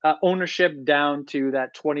 ownership down to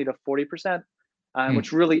that 20 to 40%. What's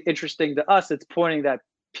Hmm. really interesting to us, it's pointing that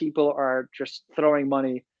people are just throwing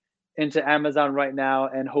money into Amazon right now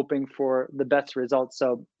and hoping for the best results.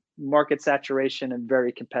 So market saturation and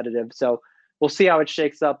very competitive. So we'll see how it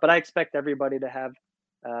shakes up. But I expect everybody to have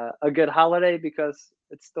a good holiday because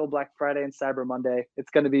It's still Black Friday and Cyber Monday.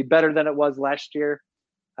 It's going to be better than it was last year.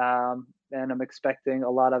 And I'm expecting a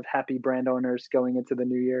lot of happy brand owners going into the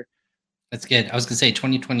new year. That's good. I was gonna say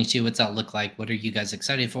 2022. What's that look like? What are you guys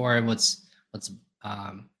excited for? What's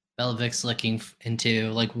Bellavix looking into?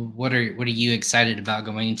 Like, what are you excited about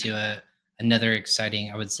going into another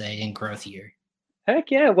exciting, I would say, in growth year? Heck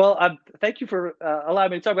yeah. Well, thank you for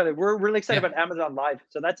allowing me to talk about it. We're really excited Yeah, about Amazon Live.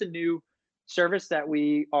 So that's a new service that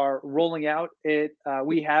we are rolling out.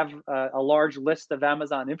 We have a large list of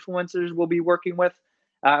Amazon influencers we'll be working with.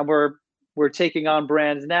 We're taking on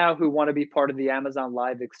brands now who want to be part of the Amazon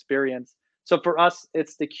Live experience. So for us,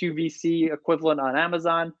 it's the QVC equivalent on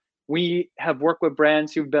Amazon. We have worked with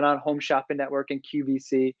brands who've been on Home Shopping Network and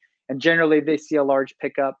QVC, and generally they see a large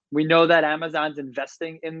pickup. We know that Amazon's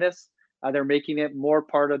investing in this. They're making it more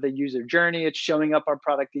part of the user journey. It's showing up on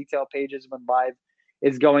product detail pages when live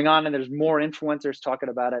is going on, and there's more influencers talking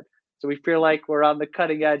about it. So we feel like we're on the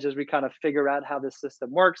cutting edge as we kind of figure out how the system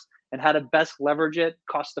works and how to best leverage it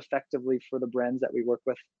cost effectively for the brands that we work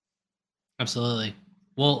with. absolutely.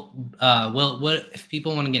 What if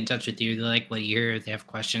people want to get in touch with you? They like what you hear, they have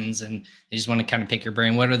questions, and they just want to kind of pick your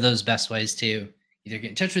brain. What are those best ways to either get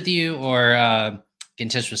in touch with you or get in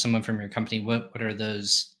touch with someone from your company? What are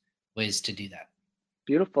those ways to do that?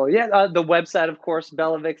 Beautiful. Yeah, the website, of course,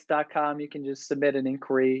 bellavix.com. You can just submit an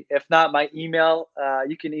inquiry. If not, my email,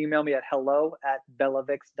 you can email me at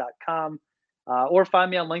hello@bellavix.com, or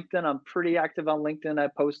find me on LinkedIn. I'm pretty active on LinkedIn. I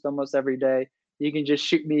post almost every day. You can just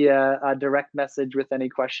shoot me a direct message with any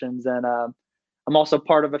questions. And I'm also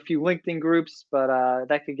part of a few LinkedIn groups, but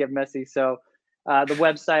that could get messy. So the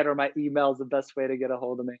website or my email is the best way to get a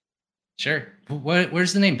hold of me. Sure.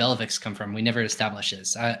 Where's the name Bellavix come from? We never established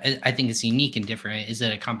this. I think it's unique and different. Is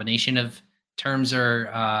it a combination of terms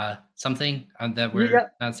or something that we're Yeah,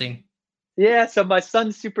 not seeing? yeah, so my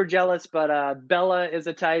son's super jealous, but Bella is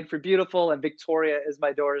Italian for beautiful, and Victoria is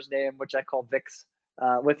my daughter's name, which I call Vix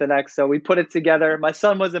with an X. So we put it together. My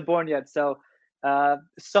son wasn't born yet, so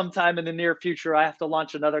sometime in the near future, I have to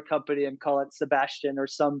launch another company and call it Sebastian or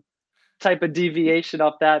some type of deviation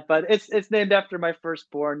off that. But it's named after my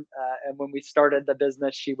firstborn, and when we started the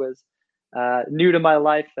business, she was new to my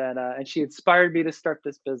life, and she inspired me to start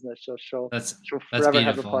this business. So That's she'll that's forever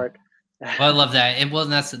have a beautiful. part. Well, I love that. And well,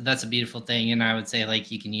 that's a beautiful thing. And I would say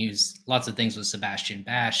like you can use lots of things with Sebastian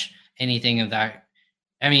Bash, anything of that.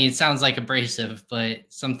 I mean, it sounds like abrasive, but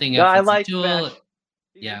something No, if I it's a like tool, Bash.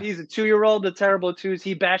 yeah, He's a 2-year-old, the terrible twos.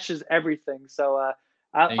 He bashes everything. So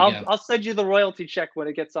there you go. I'll send you the royalty check when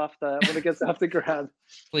it gets off the ground.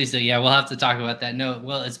 Please do. Yeah, we'll have to talk about that. No,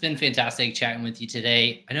 well, it's been fantastic chatting with you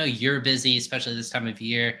today. I know you're busy, especially this time of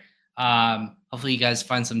year. Hopefully, you guys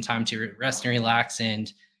find some time to rest and relax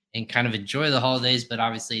and kind of enjoy the holidays. But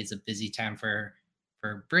obviously, it's a busy time for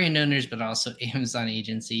brand owners, but also Amazon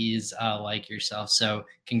agencies like yourself. So,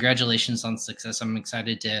 congratulations on success. I'm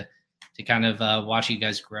excited to kind of watch you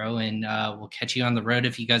guys grow, and we'll catch you on the road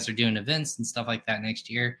if you guys are doing events and stuff like that next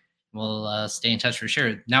year. We'll stay in touch for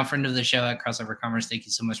sure. Now, friend of the show at Crossover Commerce, thank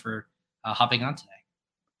you so much for hopping on today.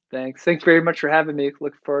 Thanks. Thanks very much for having me.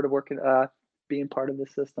 Look forward to working, being part of the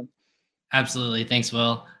system. Absolutely. Thanks,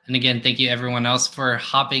 Will. And again, thank you everyone else for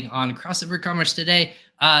hopping on Crossover Commerce today.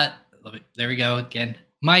 There we go again.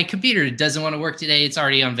 My computer doesn't want to work today. It's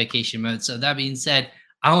already on vacation mode. So that being said,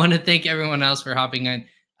 I want to thank everyone else for hopping on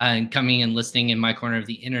and coming and listening in my corner of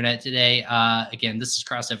the internet today. Again, this is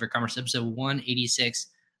Crossover Commerce episode 186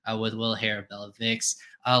 with Will Hare of Bella Vix.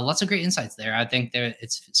 Lots of great insights there. I think that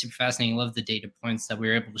it's super fascinating. Love the data points that we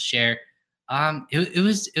were able to share. It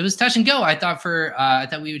was touch and go. I thought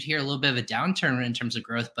we would hear a little bit of a downturn in terms of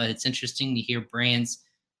growth, but it's interesting to hear brands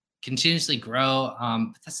continuously grow.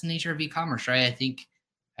 But that's the nature of e-commerce, right? I think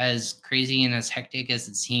as crazy and as hectic as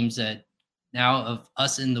it seems that now of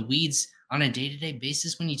us in the weeds on a day-to-day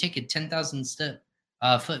basis, when you take a 10,000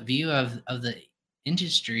 foot view of the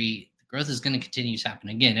industry, the growth is going to continue to happen.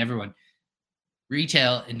 Again, everyone,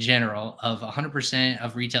 retail in general of 100%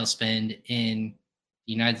 of retail spend in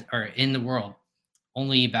the United or in the world,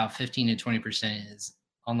 only about 15 to 20% is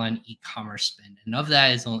online e-commerce spend, and of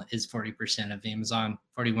that is 40% of Amazon,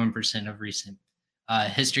 41% of recent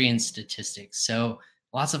history and statistics. So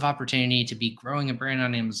lots of opportunity to be growing a brand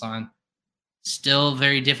on Amazon. Still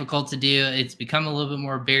very difficult to do. It's become a little bit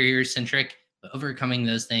more barrier centric, but overcoming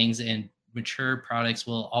those things and mature products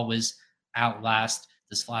will always outlast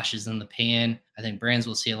the flashes in the pan. I think brands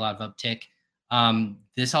will see a lot of uptick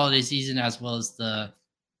this holiday season as well as the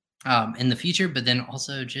in the future, but then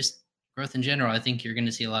also just growth in general. I think you're going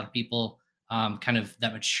to see a lot of people kind of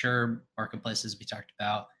that mature marketplace as we talked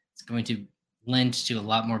about. It's going to lend to a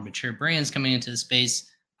lot more mature brands coming into the space.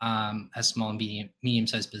 as small and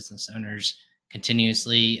medium-sized business owners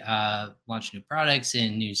continuously launch new products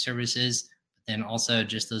and new services, but then also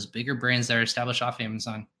just those bigger brands that are established off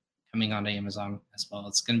Amazon coming onto Amazon as well.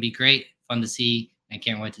 It's going to be great, fun to see. I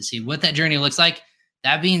can't wait to see what that journey looks like.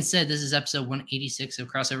 That being said, this is episode 186 of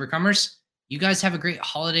Crossover Commerce. You guys have a great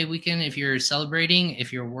holiday weekend if you're celebrating,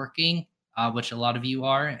 if you're working, which a lot of you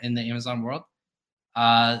are in the Amazon world.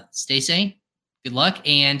 Stay sane. Good luck.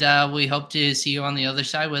 And we hope to see you on the other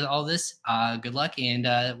side with all this. Good luck. And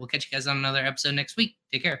we'll catch you guys on another episode next week.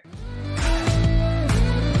 Take care.